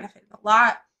people are benefiting a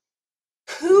lot.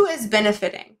 Who is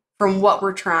benefiting from what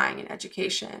we're trying in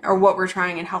education or what we're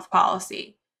trying in health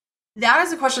policy? That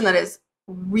is a question that is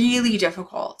really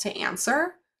difficult to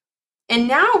answer. And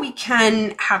now we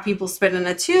can have people spit in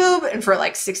a tube and for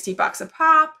like $60 a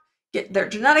pop, get their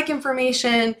genetic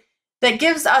information that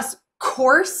gives us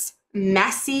coarse,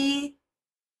 messy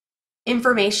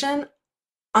information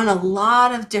on a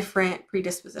lot of different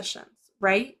predispositions,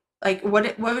 right? Like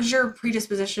what was your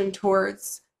predisposition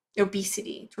towards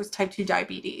obesity, towards type 2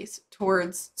 diabetes,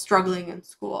 towards struggling in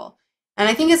school? And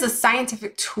I think as a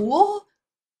scientific tool,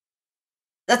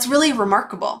 That's really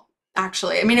remarkable,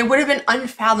 actually. I mean, it would have been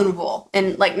unfathomable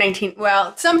in like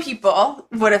well, some people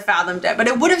would have fathomed it, but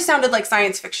it would have sounded like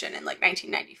science fiction in like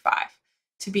 1995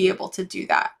 to be able to do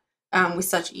that with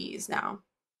such ease now.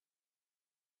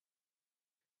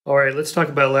 All right, let's talk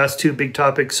about the last two big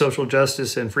topics: social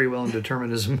justice and free will and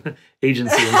determinism,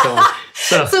 agency, and so on.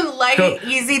 So, some light,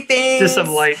 easy things. Just some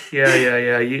light,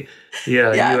 yeah.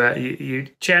 You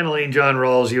channeling John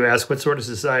Rawls. You ask, what sort of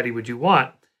society would you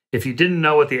want if you didn't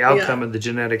know what the outcome of the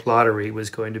genetic lottery was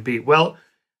going to be? Well,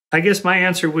 I guess my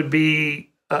answer would be,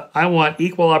 I want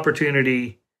equal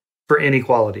opportunity for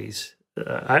inequalities.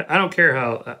 I don't care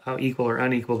how equal or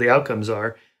unequal the outcomes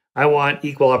are. I want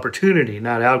equal opportunity,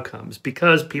 not outcomes,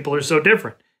 because people are so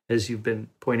different, as you've been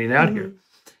pointing out here.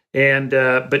 And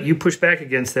but you push back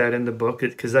against that in the book,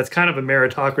 because that's kind of a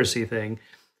meritocracy thing.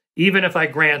 Even if I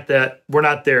grant that we're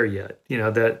not there yet,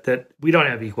 that we don't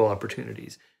have equal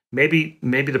opportunities. Maybe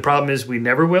the problem is we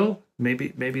never will.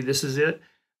 Maybe this is it.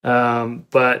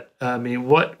 But I mean,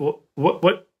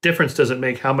 what difference does it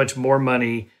make how much more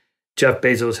money Jeff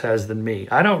Bezos has than me?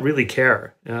 I don't really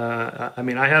care. I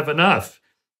mean, I have enough.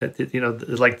 Like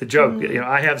the joke,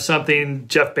 I have something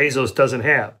Jeff Bezos doesn't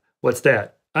have. What's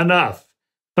that? Enough.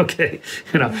 Okay.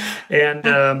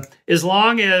 And as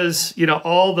long as,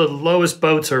 all the lowest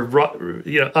boats are,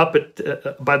 up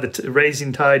at, by the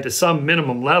raising tide to some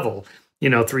minimum level,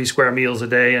 3 square meals a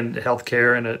day and health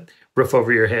care and a roof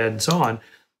over your head and so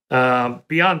on.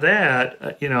 Beyond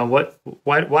that,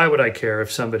 why would I care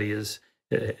if somebody is,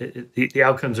 the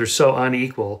outcomes are so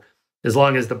unequal, as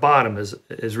long as the bottom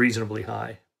is reasonably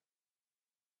high?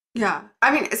 Yeah.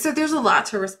 I mean, so there's a lot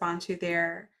to respond to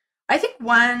there. I think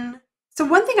one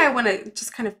thing I want to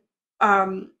just kind of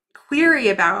query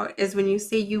about is when you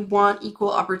say you want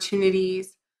equal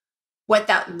opportunities, what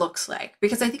that looks like.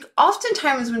 Because I think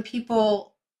oftentimes when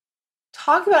people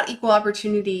talk about equal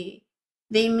opportunity,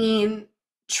 they mean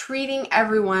treating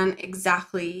everyone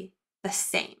exactly the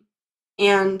same.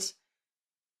 And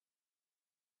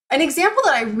an example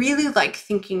that I really like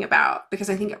thinking about, because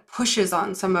I think it pushes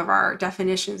on some of our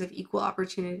definitions of equal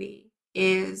opportunity,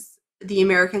 is the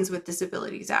Americans with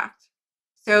Disabilities Act.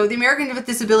 So the Americans with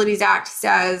Disabilities Act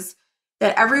says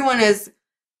that everyone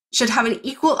should have an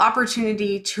equal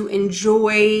opportunity to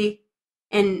enjoy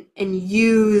and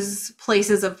use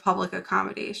places of public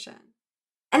accommodation.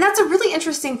 And that's a really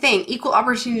interesting thing, equal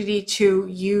opportunity to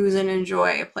use and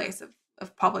enjoy a place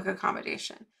of public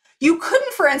accommodation. You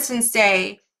couldn't, for instance,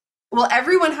 say, well,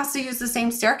 everyone has to use the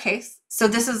same staircase, so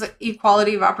this is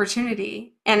equality of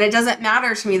opportunity. And it doesn't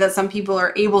matter to me that some people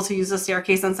are able to use the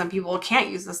staircase and some people can't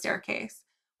use the staircase.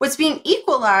 What's being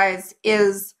equalized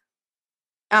is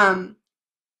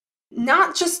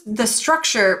not just the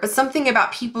structure, but something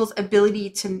about people's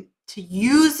ability to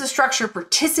use the structure,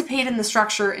 participate in the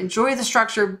structure, enjoy the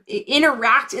structure,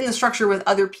 interact in the structure with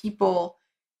other people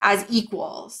as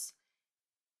equals.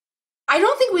 I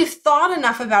don't think we've thought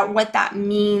enough about what that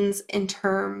means in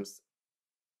terms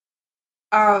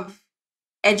of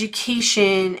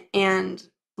education and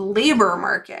labor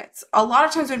markets. A lot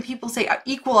of times when people say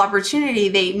equal opportunity,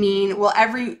 they mean, well,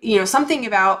 something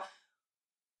about,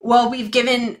 well, we've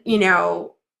given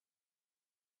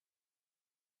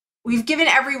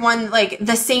everyone like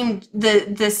the same,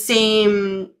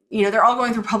 they're all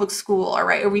going through public school, all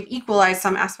right, or we've equalized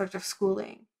some aspect of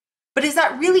schooling. But is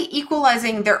that really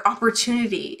equalizing their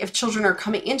opportunity if children are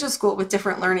coming into school with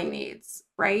different learning needs,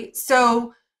 right?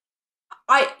 So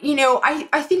I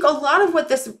think a lot of what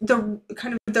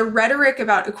the rhetoric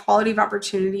about equality of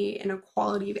opportunity and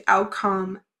equality of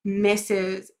outcome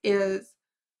misses is,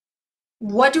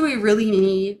 what do we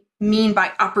really mean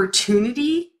by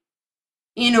opportunity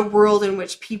in a world in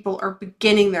which people are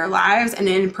beginning their lives, and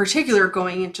in particular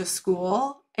going into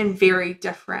school in very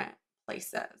different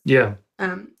places? Yeah.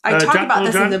 I talk about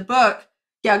this in the book.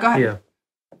 Yeah, go ahead. Yeah.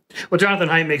 Well, Jonathan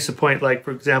Haidt makes a point, like,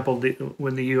 for example,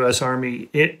 when the U.S. Army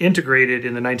integrated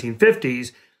in the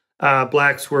 1950s,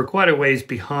 blacks were quite a ways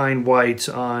behind whites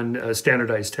on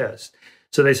standardized tests.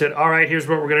 So they said, all right, here's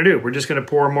what we're going to do. We're just going to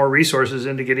pour more resources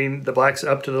into getting the blacks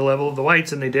up to the level of the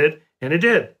whites, and they did, and it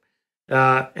did.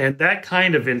 And that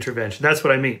kind of intervention, that's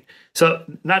what I mean. So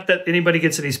not that anybody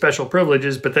gets any special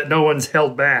privileges, but that no one's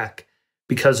held back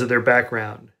because of their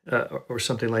background or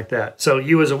something like that. So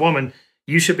you as a woman,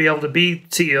 you should be able to be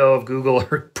CEO of Google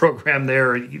or program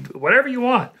there, or whatever you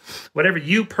want, whatever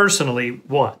you personally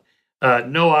want.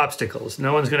 No obstacles.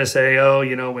 No one's going to say, oh,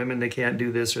 women, they can't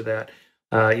do this or that.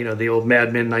 The old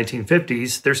Mad Men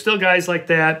 1950s. There's still guys like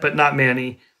that, but not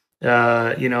many.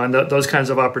 And those kinds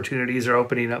of opportunities are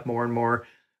opening up more and more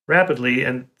rapidly.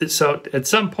 And so at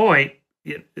some point,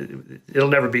 it'll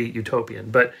never be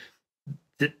utopian, but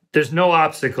there's no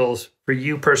obstacles for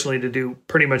you personally to do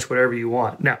pretty much whatever you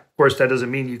want. Now, of course, that doesn't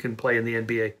mean you can play in the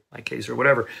NBA, in my case, or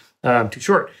whatever, too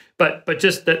short. But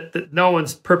just that no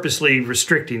one's purposely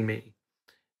restricting me.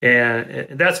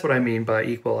 And that's what I mean by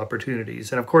equal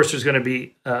opportunities. And of course, there's going to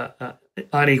be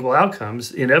unequal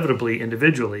outcomes, inevitably,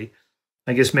 individually.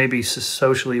 I guess maybe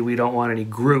socially, we don't want any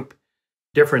group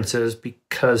differences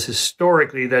because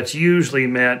historically, that's usually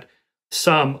meant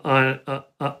some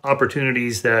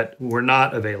opportunities that were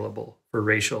not available for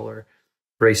racial or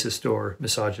racist or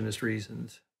misogynist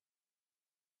reasons.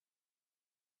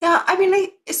 Yeah, I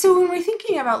mean, so when we're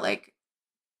thinking about like,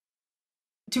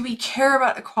 do we care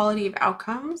about equality of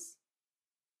outcomes?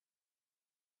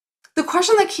 The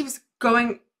question that keeps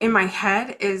going in my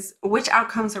head is, which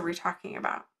outcomes are we talking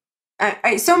about?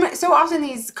 So often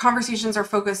these conversations are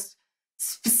focused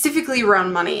specifically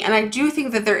around money, and I do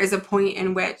think that there is a point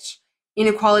in which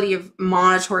inequality of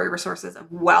monetary resources,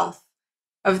 of wealth,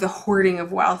 of the hoarding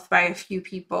of wealth by a few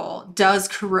people does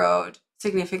corrode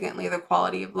significantly the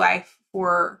quality of life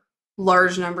for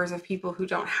large numbers of people who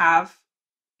don't have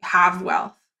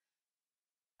wealth.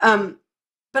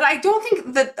 But I don't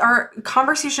think that our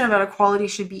conversation about equality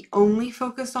should be only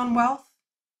focused on wealth.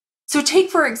 So take,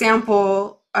 for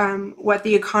example, what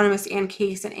the economists Ann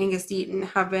Case and Angus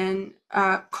Deaton have been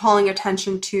calling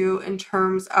attention to in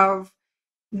terms of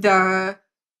the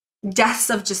deaths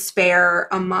of despair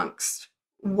amongst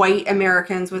white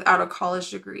Americans without a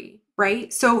college degree,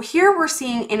 right? So here we're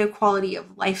seeing inequality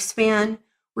of lifespan.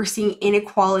 We're seeing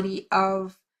inequality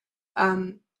of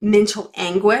mental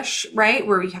anguish, right?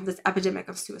 Where we have this epidemic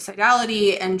of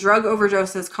suicidality and drug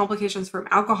overdoses, complications from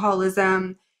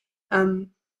alcoholism. When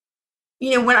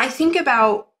I think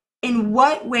about in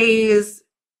what ways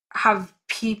have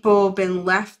people been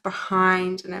left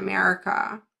behind in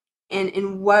America, and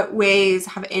in what ways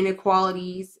have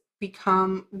inequalities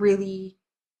become really,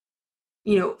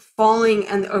 falling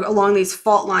and along these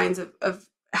fault lines of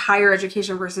higher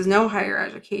education versus no higher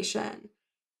education.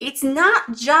 It's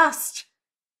not just,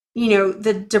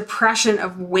 the depression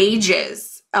of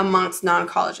wages amongst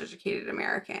non-college educated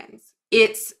Americans.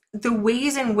 It's the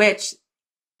ways in which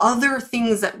other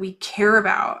things that we care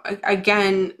about,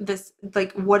 again, this,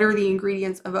 like, what are the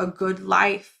ingredients of a good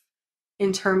life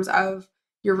in terms of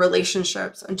your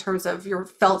relationships, in terms of your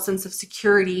felt sense of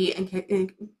security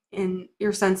and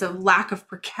your sense of lack of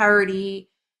precarity.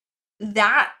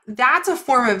 That's a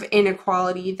form of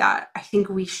inequality that I think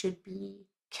we should be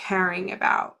caring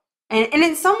about. And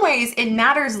in some ways, it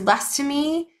matters less to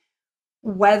me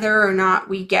whether or not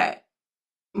we get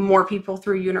more people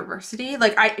through university.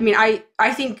 Like,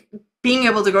 I think being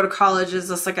able to go to college is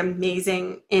just like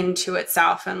amazing into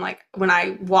itself. And like when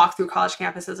I walk through college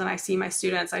campuses and I see my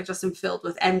students, I just am filled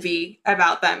with envy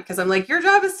about them because I'm like, your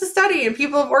job is to study and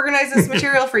people have organized this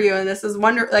material for you and this is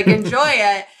wonderful. Like, enjoy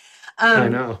it. I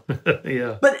know.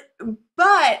 Yeah. But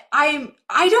I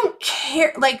don't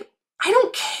care. Like, I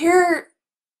don't care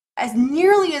as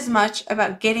nearly as much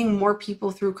about getting more people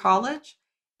through college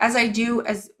as I do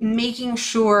as making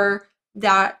sure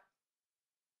that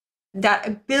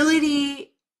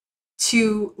ability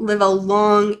to live a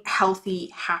long, healthy,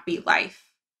 happy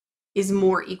life is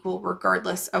more equal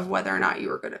regardless of whether or not you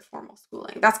were good at formal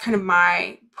schooling. That's kind of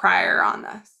my prior on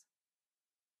this.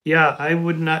 Yeah, I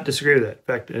would not disagree with that. In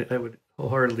fact, I would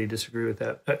wholeheartedly disagree with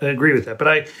that. I agree with that. But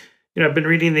I've been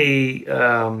reading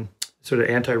the sort of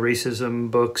anti-racism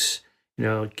books,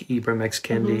 Ibram X.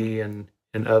 Kendi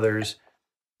and others.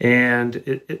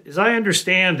 And as I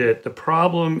understand it, the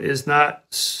problem is not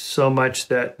so much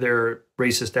that there are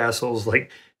racist assholes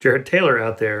like Jared Taylor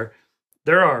out there.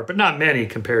 There are, but not many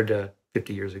compared to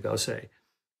 50 years ago, say.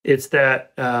 It's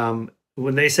that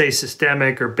when they say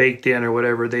systemic or baked in or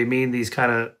whatever, they mean these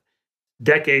kind of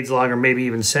decades long or maybe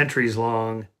even centuries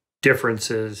long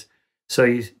differences. So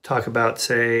you talk about,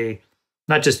 say,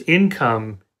 not just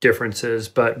income differences,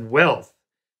 but wealth.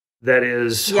 That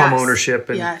is home ownership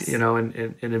and,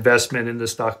 and investment in the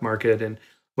stock market and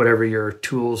whatever your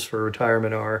tools for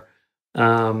retirement are.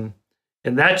 And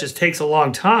that just takes a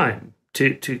long time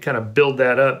to kind of build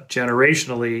that up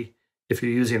generationally. If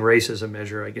you're using race as a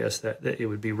measure, I guess that it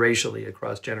would be racially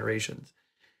across generations.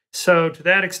 So to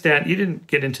that extent, you didn't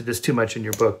get into this too much in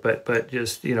your book, but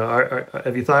just,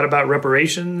 have you thought about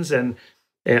reparations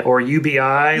or UBI,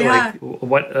 like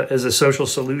what as a social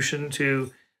solution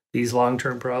to these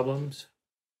long-term problems?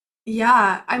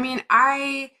 Yeah, I mean,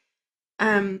 I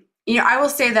will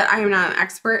say that I am not an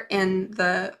expert in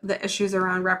the issues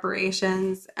around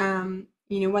reparations.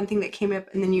 One thing that came up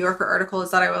in the New Yorker article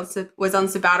is that I was on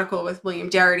sabbatical with William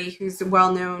Darity, who's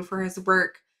well known for his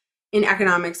work in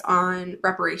economics on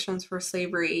reparations for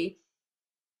slavery.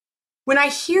 when I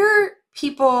hear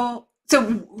people,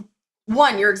 so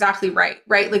one, you're exactly right?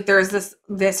 Like there's this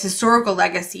historical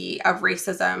legacy of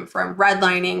racism, from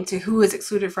redlining to who was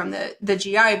excluded from the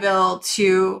GI Bill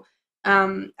to,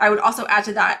 I would also add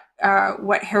to that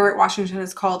what Harriet Washington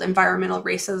has called environmental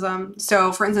racism.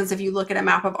 So for instance, if you look at a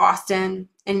map of Austin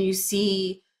and you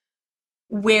see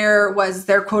where was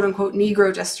their quote unquote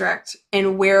Negro district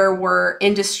and where were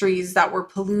industries that were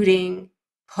polluting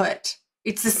put,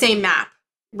 it's the same map,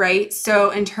 right? So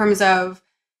in terms of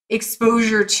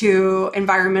exposure to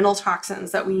environmental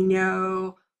toxins that we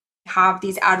know have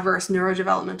these adverse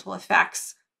neurodevelopmental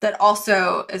effects that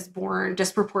also is borne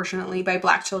disproportionately by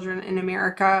Black children in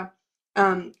America.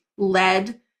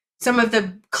 Lead, some of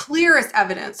the clearest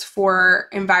evidence for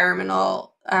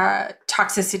environmental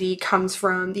toxicity comes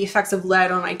from the effects of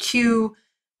lead on IQ,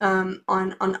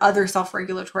 on other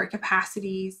self-regulatory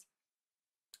capacities.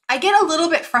 I get a little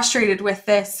bit frustrated with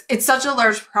this. It's such a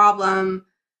large problem.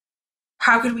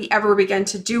 How could we ever begin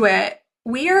to do it?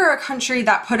 We are a country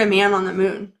that put a man on the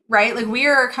moon, right? Like we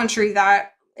are a country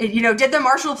that, did the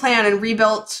Marshall Plan and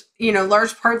rebuilt,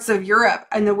 large parts of Europe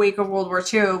in the wake of World War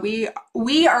II.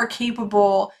 We are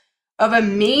capable of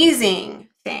amazing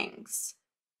things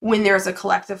when there's a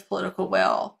collective political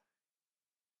will.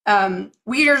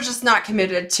 We are just not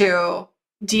committed to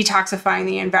detoxifying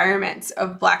the environments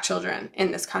of Black children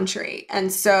in this country.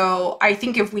 And so I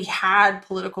think if we had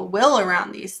political will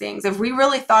around these things, if we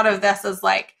really thought of this as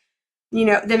like,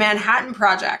 the Manhattan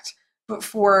Project, but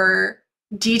for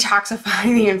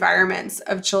detoxifying the environments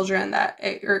of children that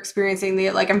are experiencing the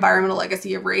like environmental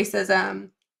legacy of racism,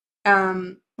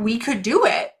 we could do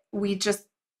it. We just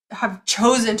have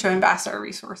chosen to invest our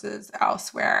resources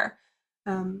elsewhere.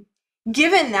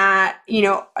 Given that,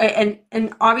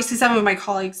 and obviously some of my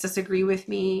colleagues disagree with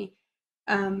me,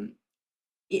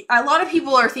 a lot of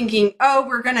people are thinking,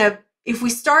 if we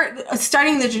start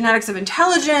studying the genetics of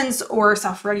intelligence or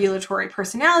self-regulatory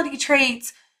personality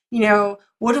traits,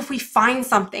 what if we find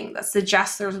something that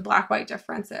suggests there's Black-white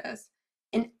differences?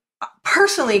 And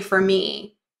personally, for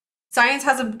me, science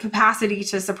has a capacity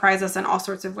to surprise us in all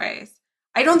sorts of ways.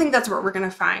 I don't think that's what we're going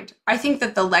to find. I think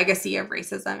that the legacy of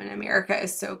racism in America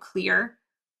is so clear,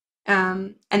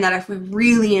 and that if we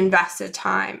really invested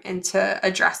time into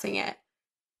addressing it,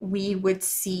 we would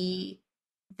see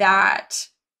that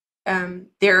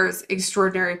there's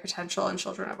extraordinary potential in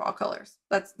children of all colors.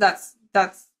 That's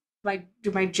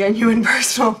my genuine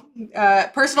personal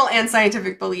and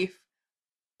scientific belief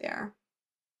there.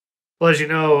 Well, as you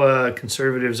know,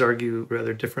 conservatives argue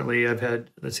rather differently. I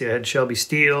had Shelby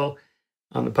Steele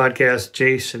on the podcast,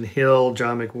 Jason Hill,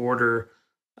 John McWhorter,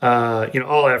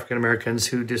 all African Americans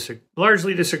who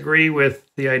largely disagree with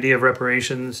the idea of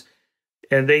reparations.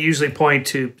 And they usually point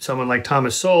to someone like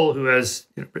Thomas Sowell, who has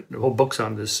written whole books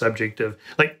on this subject of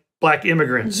like Black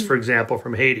immigrants, for example,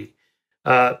 from Haiti.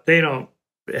 They don't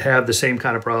have the same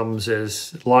kind of problems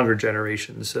as longer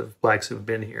generations of Blacks who have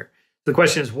been here. The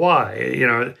question is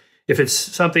why? If it's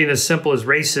something as simple as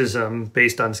racism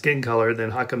based on skin color,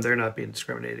 then how come they're not being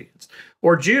discriminated against?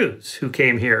 Or Jews who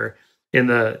came here in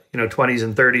the 20s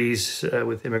and 30s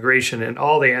with immigration and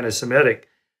all the anti-Semitic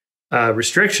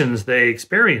restrictions they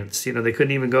experienced. They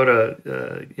couldn't even go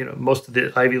to most of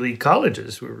the Ivy League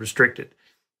colleges were restricted.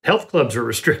 Health clubs were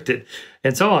restricted,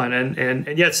 and so on.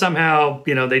 And yet somehow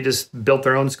they just built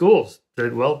their own schools.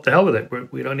 Said, well, to hell with it.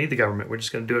 We don't need the government. We're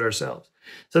just going to do it ourselves.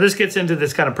 So this gets into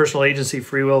this kind of personal agency,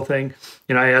 free will thing.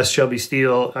 I asked Shelby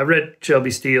Steele. I read Shelby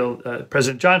Steele,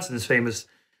 President Johnson's famous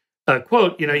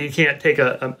quote. You can't take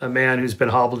a man who's been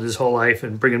hobbled his whole life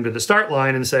and bring him to the start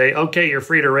line and say, okay, you're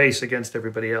free to race against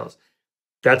everybody else.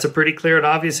 That's a pretty clear and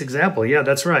obvious example. Yeah,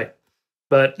 that's right.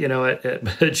 But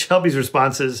Shelby's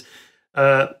response is,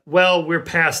 well, we're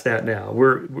past that now.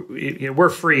 We're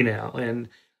free now.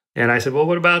 And I said, well,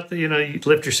 what about you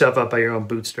lift yourself up by your own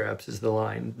bootstraps is the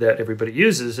line that everybody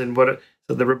uses. And so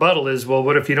the rebuttal is, well,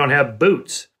 what if you don't have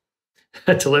boots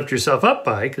to lift yourself up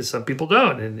by? Because some people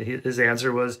don't. And his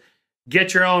answer was,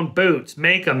 get your own boots,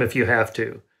 make them if you have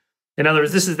to. In other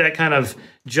words, this is that kind of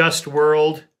just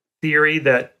world theory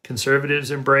that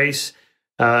conservatives embrace.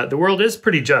 The world is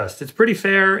pretty just. It's pretty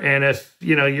fair. And if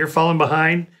you're falling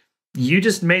behind, you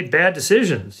just made bad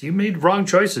decisions. You made wrong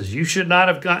choices. You should not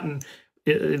have gotten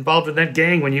involved in that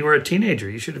gang when you were a teenager.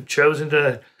 You should have chosen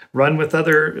to run with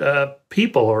other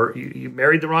people, or you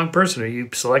married the wrong person, or you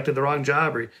selected the wrong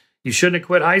job, or you shouldn't have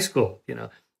quit high school.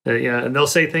 And they'll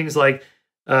say things like,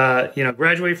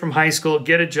 graduate from high school,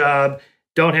 get a job,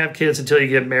 don't have kids until you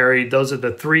get married. Those are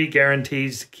the 3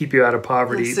 guarantees to keep you out of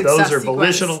poverty. Those are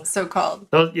volitional, so-called.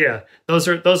 Those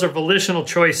are volitional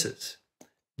choices.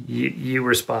 You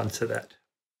respond to that.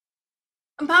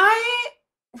 My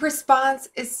response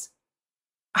is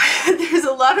there's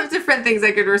a lot of different things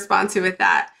I could respond to with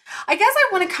that. I guess I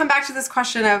want to come back to this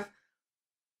question of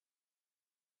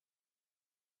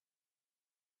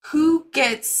who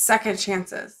gets second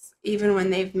chances, even when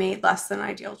they've made less than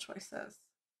ideal choices.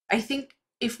 I think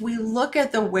if we look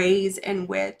at the ways in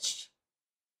which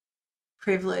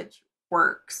privilege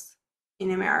works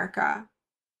in America,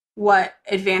 what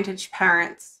advantaged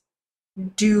parents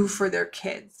do for their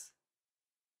kids,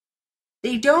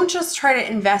 they don't just try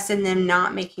to invest in them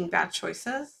not making bad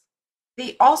choices.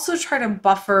 They also try to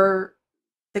buffer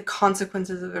the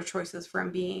consequences of their choices from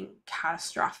being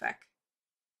catastrophic.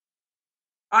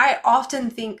 I often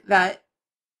think that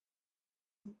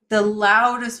the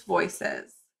loudest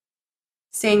voices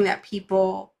saying that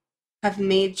people have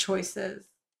made choices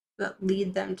that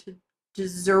lead them to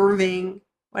deserving,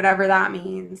 whatever that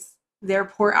means, their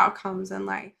poor outcomes in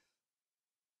life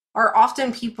are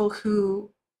often people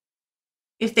who,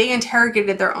 if they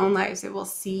interrogated their own lives, they will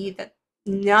see that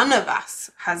none of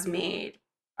us has made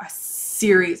a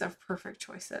series of perfect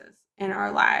choices in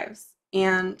our lives.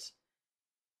 And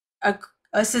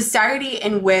a society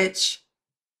in which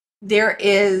there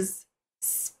is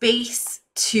space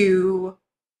to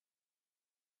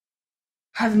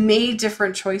have made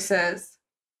different choices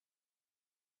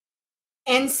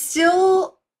and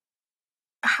still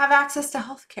have access to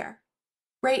healthcare,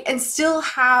 right? And still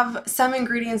have some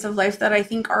ingredients of life that I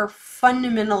think are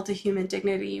fundamental to human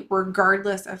dignity,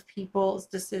 regardless of people's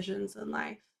decisions in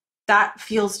life. That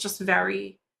feels just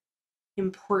very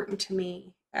important to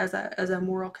me as a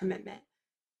moral commitment.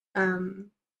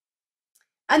 And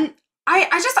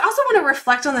I just also want to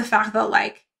reflect on the fact that,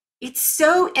 like, it's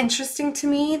so interesting to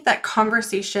me that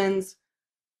conversations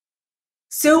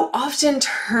so often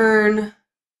turn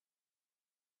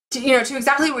to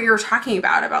exactly what you were talking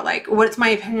about like, what's my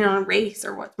opinion on race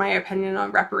or what's my opinion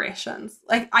on reparations.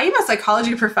 Like, I am a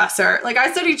psychology professor. Like,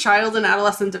 I study child and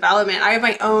adolescent development. I have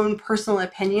my own personal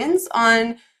opinions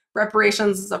on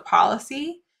reparations as a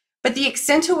policy, but the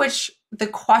extent to which the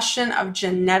question of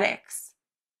genetics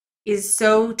is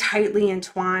so tightly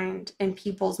entwined in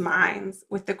people's minds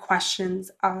with the questions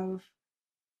of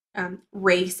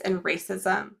race and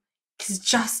racism is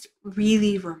just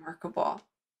really remarkable.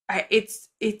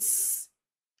 It's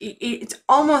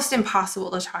almost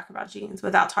impossible to talk about genes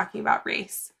without talking about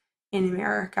race in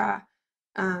America.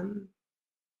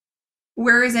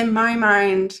 Whereas in my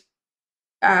mind,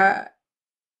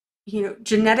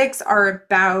 genetics are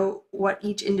about what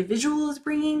each individual is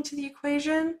bringing to the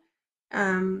equation,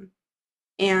 and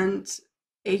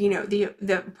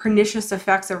the pernicious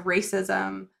effects of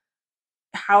racism.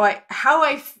 How I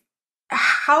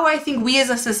think we as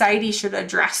a society should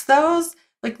address those.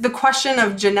 Like, the question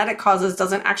of genetic causes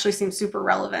doesn't actually seem super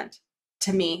relevant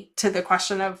to me, to the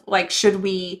question of, like, should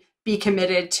we be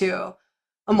committed to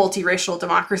a multiracial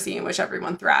democracy in which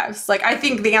everyone thrives? Like, I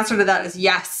think the answer to that is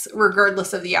yes,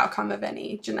 regardless of the outcome of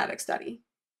any genetic study.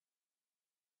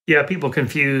 Yeah, people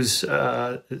confuse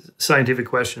scientific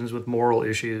questions with moral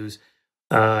issues.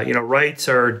 Rights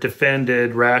are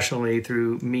defended rationally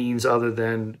through means other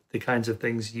than the kinds of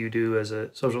things you do as a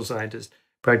social scientist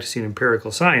practicing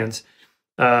empirical science.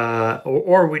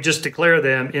 Or we just declare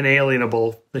them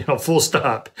inalienable, full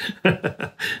stop.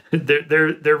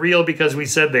 They're real because we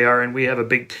said they are, and we have a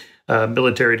big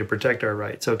military to protect our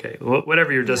rights. Okay,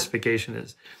 whatever your justification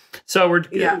is. So we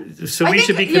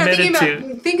should be committed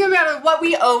to think about what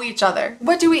we owe each other.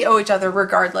 What do we owe each other,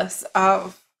 regardless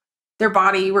of their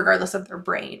body, regardless of their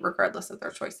brain, regardless of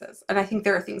their choices? And I think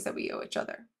there are things that we owe each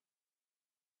other.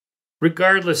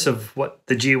 Regardless of what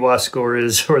the GWAS score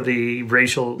is or the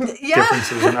racial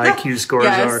differences in IQ scores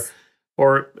are,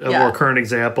 or a more current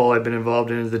example I've been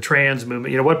involved in is the trans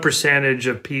movement. What percentage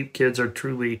of kids are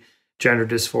truly gender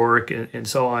dysphoric and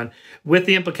so on, with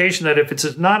the implication that if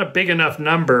it's not a big enough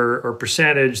number or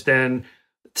percentage, then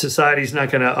society's not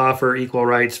going to offer equal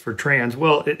rights for trans.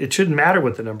 Well, it shouldn't matter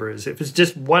what the number is. If it's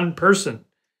just one person,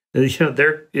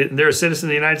 they're a citizen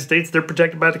of the United States, they're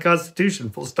protected by the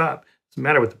Constitution, full stop. Doesn't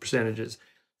matter what the percentage is.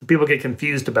 People get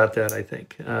confused about that, I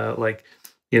think.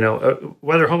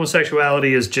 Whether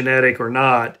homosexuality is genetic or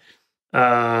not,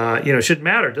 shouldn't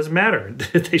matter. It doesn't matter.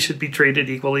 They should be treated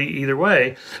equally either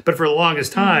way. But for the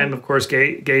longest time, of course,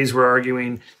 gays were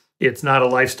arguing it's not a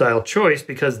lifestyle choice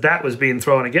because that was being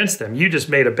thrown against them. You just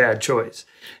made a bad choice.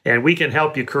 And we can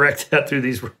help you correct that through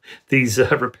these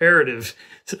reparative,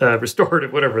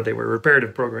 restorative, whatever they were,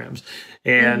 reparative programs.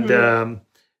 And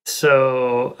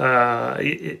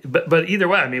but either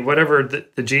way, I mean, whatever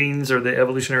the genes or the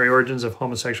evolutionary origins of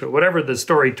homosexuality, whatever the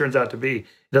story turns out to be,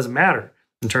 it doesn't matter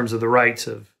in terms of the rights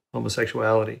of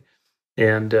homosexuality.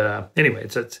 And anyway,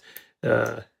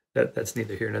 that's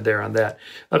neither here nor there on that.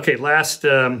 Okay, last,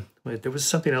 wait, there was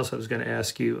something else I was going to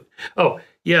ask you. Oh,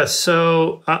 yes.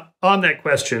 So on that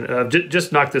question,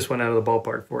 just knock this one out of the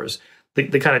ballpark for us.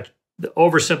 The kind of the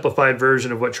oversimplified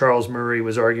version of what Charles Murray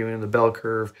was arguing in the bell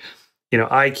curve.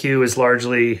 IQ is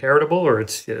largely heritable, or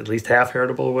it's at least half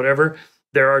heritable, or whatever.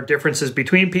 There are differences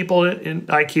between people in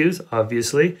IQs,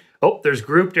 obviously. Oh, there's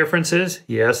group differences.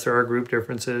 Yes, there are group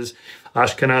differences.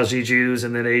 Ashkenazi Jews,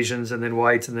 and then Asians, and then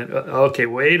whites, and then, okay,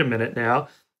 wait a minute now.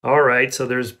 All right, so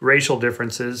there's racial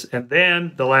differences. And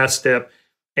then the last step,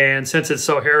 and since it's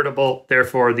so heritable,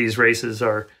 therefore these races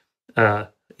are,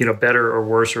 better or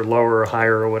worse or lower or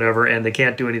higher or whatever, and they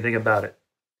can't do anything about it.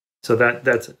 So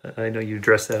that's, I know you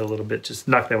addressed that a little bit. Just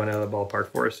knock that one out of the ballpark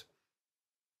for us.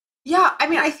 Yeah, I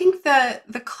mean, I think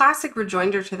the classic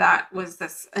rejoinder to that was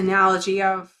this analogy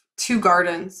of two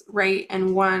gardens, right?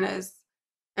 And one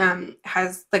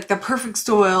has like the perfect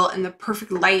soil and the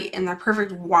perfect light and the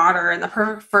perfect water and the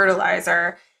perfect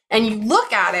fertilizer. And you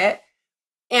look at it,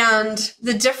 and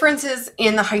the differences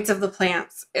in the heights of the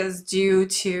plants is due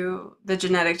to the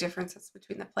genetic differences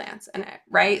between the plants in it,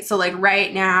 right? So like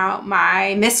right now,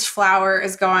 my mist flower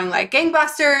is going like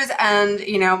gangbusters, and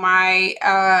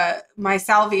my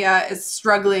salvia is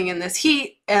struggling in this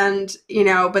heat, and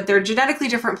but they're genetically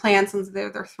different plants, and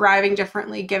they're thriving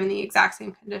differently given the exact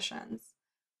same conditions.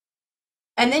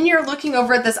 And then you're looking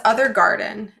over at this other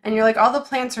garden, and you're like, all the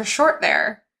plants are short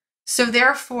there. So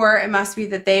therefore, it must be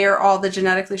that they are all the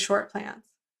genetically short plants.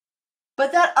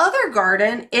 But that other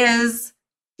garden is,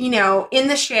 in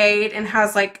the shade and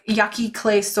has like yucky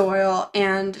clay soil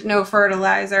and no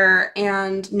fertilizer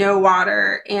and no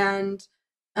water. And,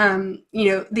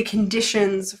 the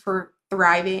conditions for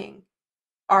thriving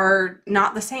are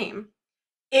not the same.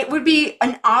 It would be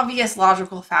an obvious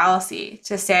logical fallacy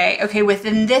to say, okay,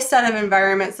 within this set of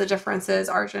environments, the differences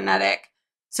are genetic.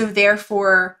 So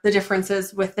therefore, the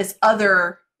differences with this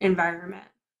other environment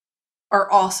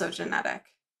are also genetic.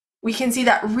 We can see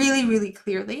that really, really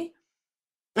clearly.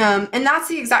 And that's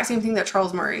the exact same thing that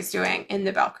Charles Murray is doing in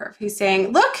the bell curve. He's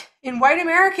saying, look, in white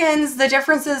Americans, the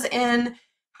differences in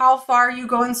how far you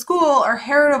go in school are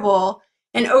heritable.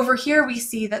 And over here, we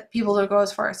see that people don't go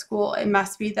as far as school. It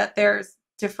must be that there's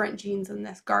different genes in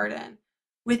this garden,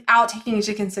 without taking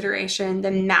into consideration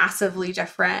the massively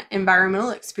different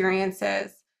environmental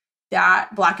experiences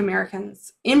that Black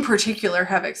Americans in particular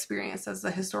have experienced as the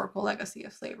historical legacy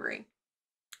of slavery.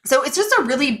 So it's just a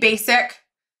really basic,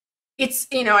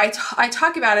 I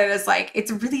talk about it as like,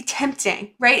 it's really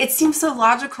tempting, right? It seems so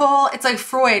logical. It's like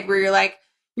Freud, where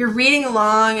you're reading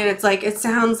along and it's like, it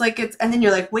sounds like it's, and then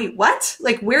you're like, wait, what?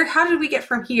 Like how did we get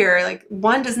from here? Like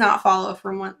one does not follow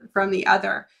from the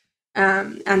other.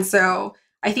 And so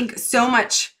I think so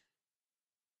much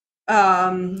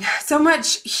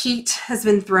heat has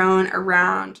been thrown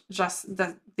around just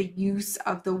the use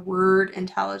of the word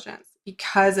intelligence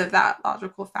because of that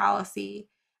logical fallacy.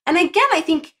 And again, I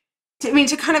think,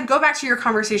 to kind of go back to your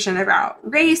conversation about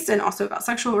race and also about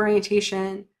sexual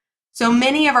orientation, so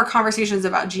many of our conversations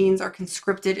about genes are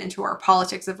conscripted into our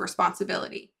politics of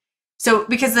responsibility. So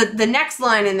because the next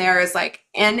line in there is like,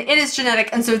 and it is genetic,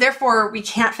 and so therefore we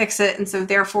can't fix it, and so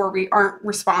therefore we aren't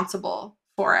responsible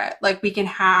for it. Like we can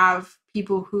have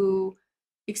people who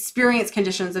experience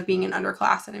conditions of being an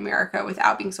underclass in America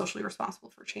without being socially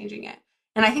responsible for changing it.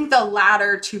 And I think the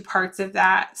latter two parts of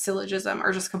that syllogism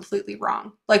are just completely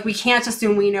wrong. Like we can't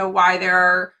assume we know why there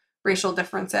are racial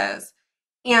differences.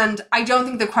 And I don't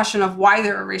think the question of why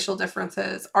there are racial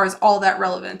differences is all that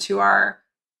relevant to our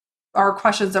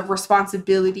questions of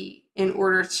responsibility in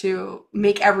order to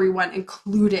make everyone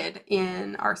included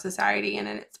in our society and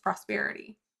in its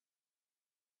prosperity.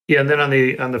 Yeah, and then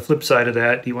on the flip side of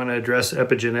that, do you want to address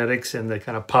epigenetics and the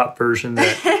kind of pop version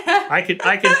that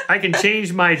I can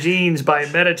change my genes by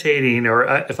meditating, or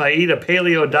if I eat a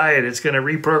paleo diet, it's going to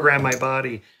reprogram my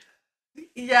body.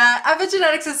 Yeah,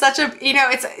 epigenetics is such a,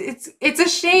 it's a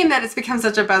shame that it's become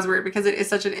such a buzzword because it is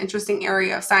such an interesting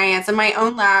area of science. In my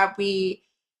own lab, we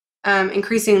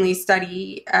increasingly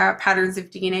study patterns of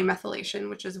DNA methylation,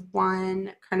 which is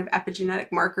one kind of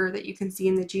epigenetic marker that you can see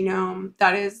in the genome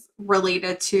that is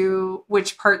related to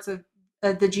which parts of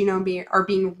the genome are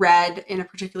being read in a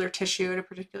particular tissue at a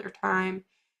particular time.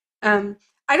 I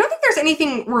don't think there's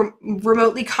anything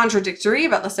remotely contradictory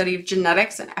about the study of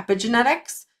genetics and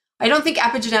epigenetics. I don't think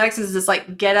epigenetics is this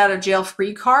like get out of jail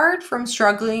free card from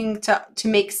struggling to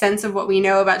make sense of what we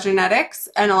know about genetics.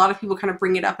 And a lot of people kind of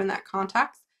bring it up in that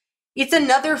context. It's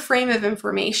another frame of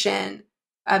information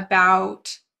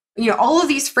about all of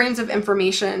these frames of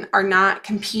information are not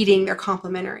competing, they're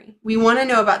complementary. We want to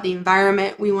know about the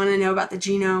environment. We want to know about the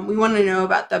genome. We want to know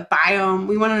about the biome.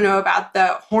 We want to know about the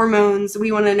hormones.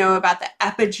 We want to know about the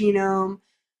epigenome.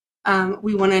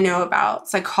 We want to know about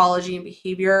psychology and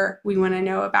behavior. We want to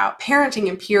know about parenting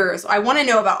and peers. I want to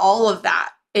know about all of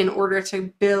that in order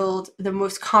to build the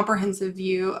most comprehensive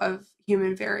view of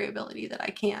human variability that I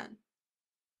can.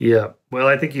 Yeah. Well,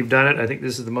 I think you've done it. I think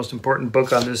this is the most important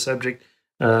book on this subject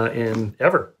in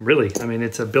ever, really. I mean,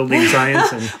 it's a building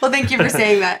science. And well, thank you for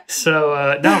saying that.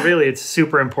 So, no, really, it's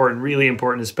super important, really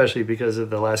important, especially because of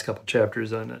the last couple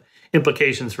chapters on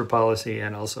implications for policy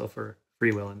and also for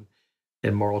free will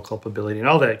and moral culpability and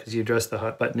all that, because you address the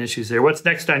hot button issues there. What's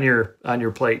next on your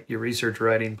plate, your research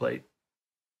writing plate?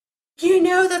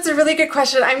 That's a really good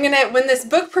question. When this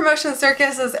book promotion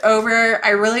circus is over, I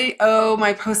really owe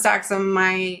my postdocs and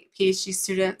my PhD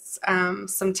students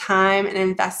some time and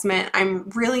investment. I'm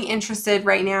really interested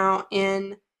right now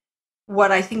in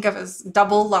what I think of as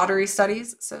double lottery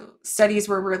studies. So studies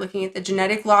where we're looking at the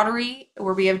genetic lottery,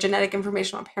 where we have genetic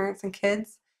information on parents and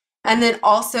kids, and then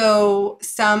also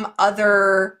some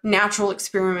other natural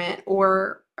experiment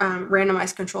or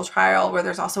randomized control trial where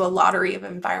there's also a lottery of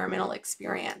environmental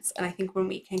experience. And I think when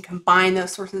we can combine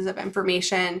those sources of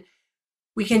information,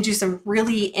 we can do some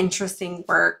really interesting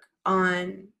work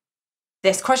on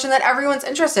this question that everyone's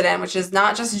interested in, which is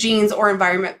not just genes or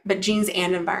environment, but genes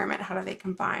and environment. How do they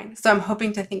combine? So I'm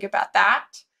hoping to think about that.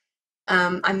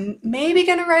 I'm maybe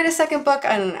going to write a second book.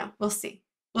 I don't know. We'll see.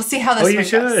 We'll see how this you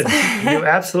should. You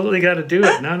absolutely got to do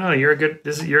it. No, you're a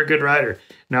good writer.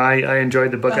 No, I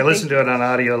enjoyed the book. I listened to it on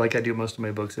audio like I do most of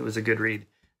my books. It was a good read.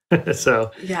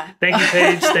 So yeah. Thank you,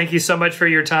 Paige. Thank you so much for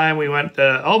your time. We went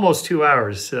almost 2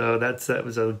 hours. So that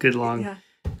was a good, long,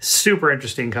 super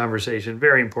interesting conversation.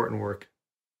 Very important work.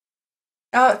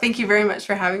 Oh, thank you very much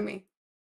for having me.